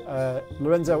 That is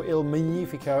Lorenzo Il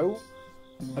Magnifico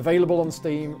available on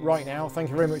Steam right now. Thank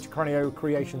you very much to Cranio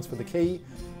Creations for the key,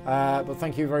 but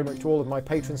thank you very much to all of my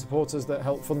Patreon supporters that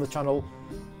help fund the channel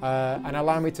and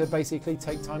allow me to basically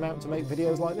take time out to make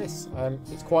videos like this.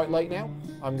 It's quite late now.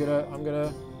 I'm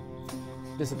gonna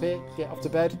disappear, get off to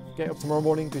bed, get up tomorrow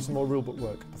morning, do some more rulebook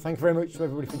work. But thank you very much to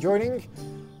everybody for joining.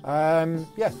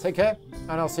 Yeah, take care,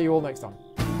 and I'll see you all next time.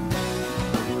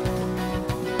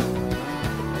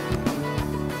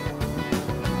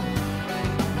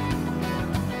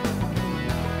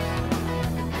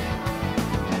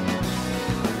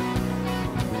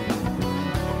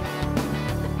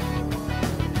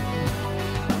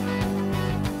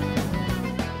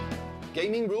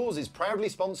 Gaming Rules is proudly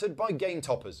sponsored by Game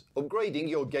Toppers, upgrading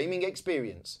your gaming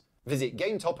experience. Visit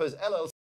Game Toppers LLC.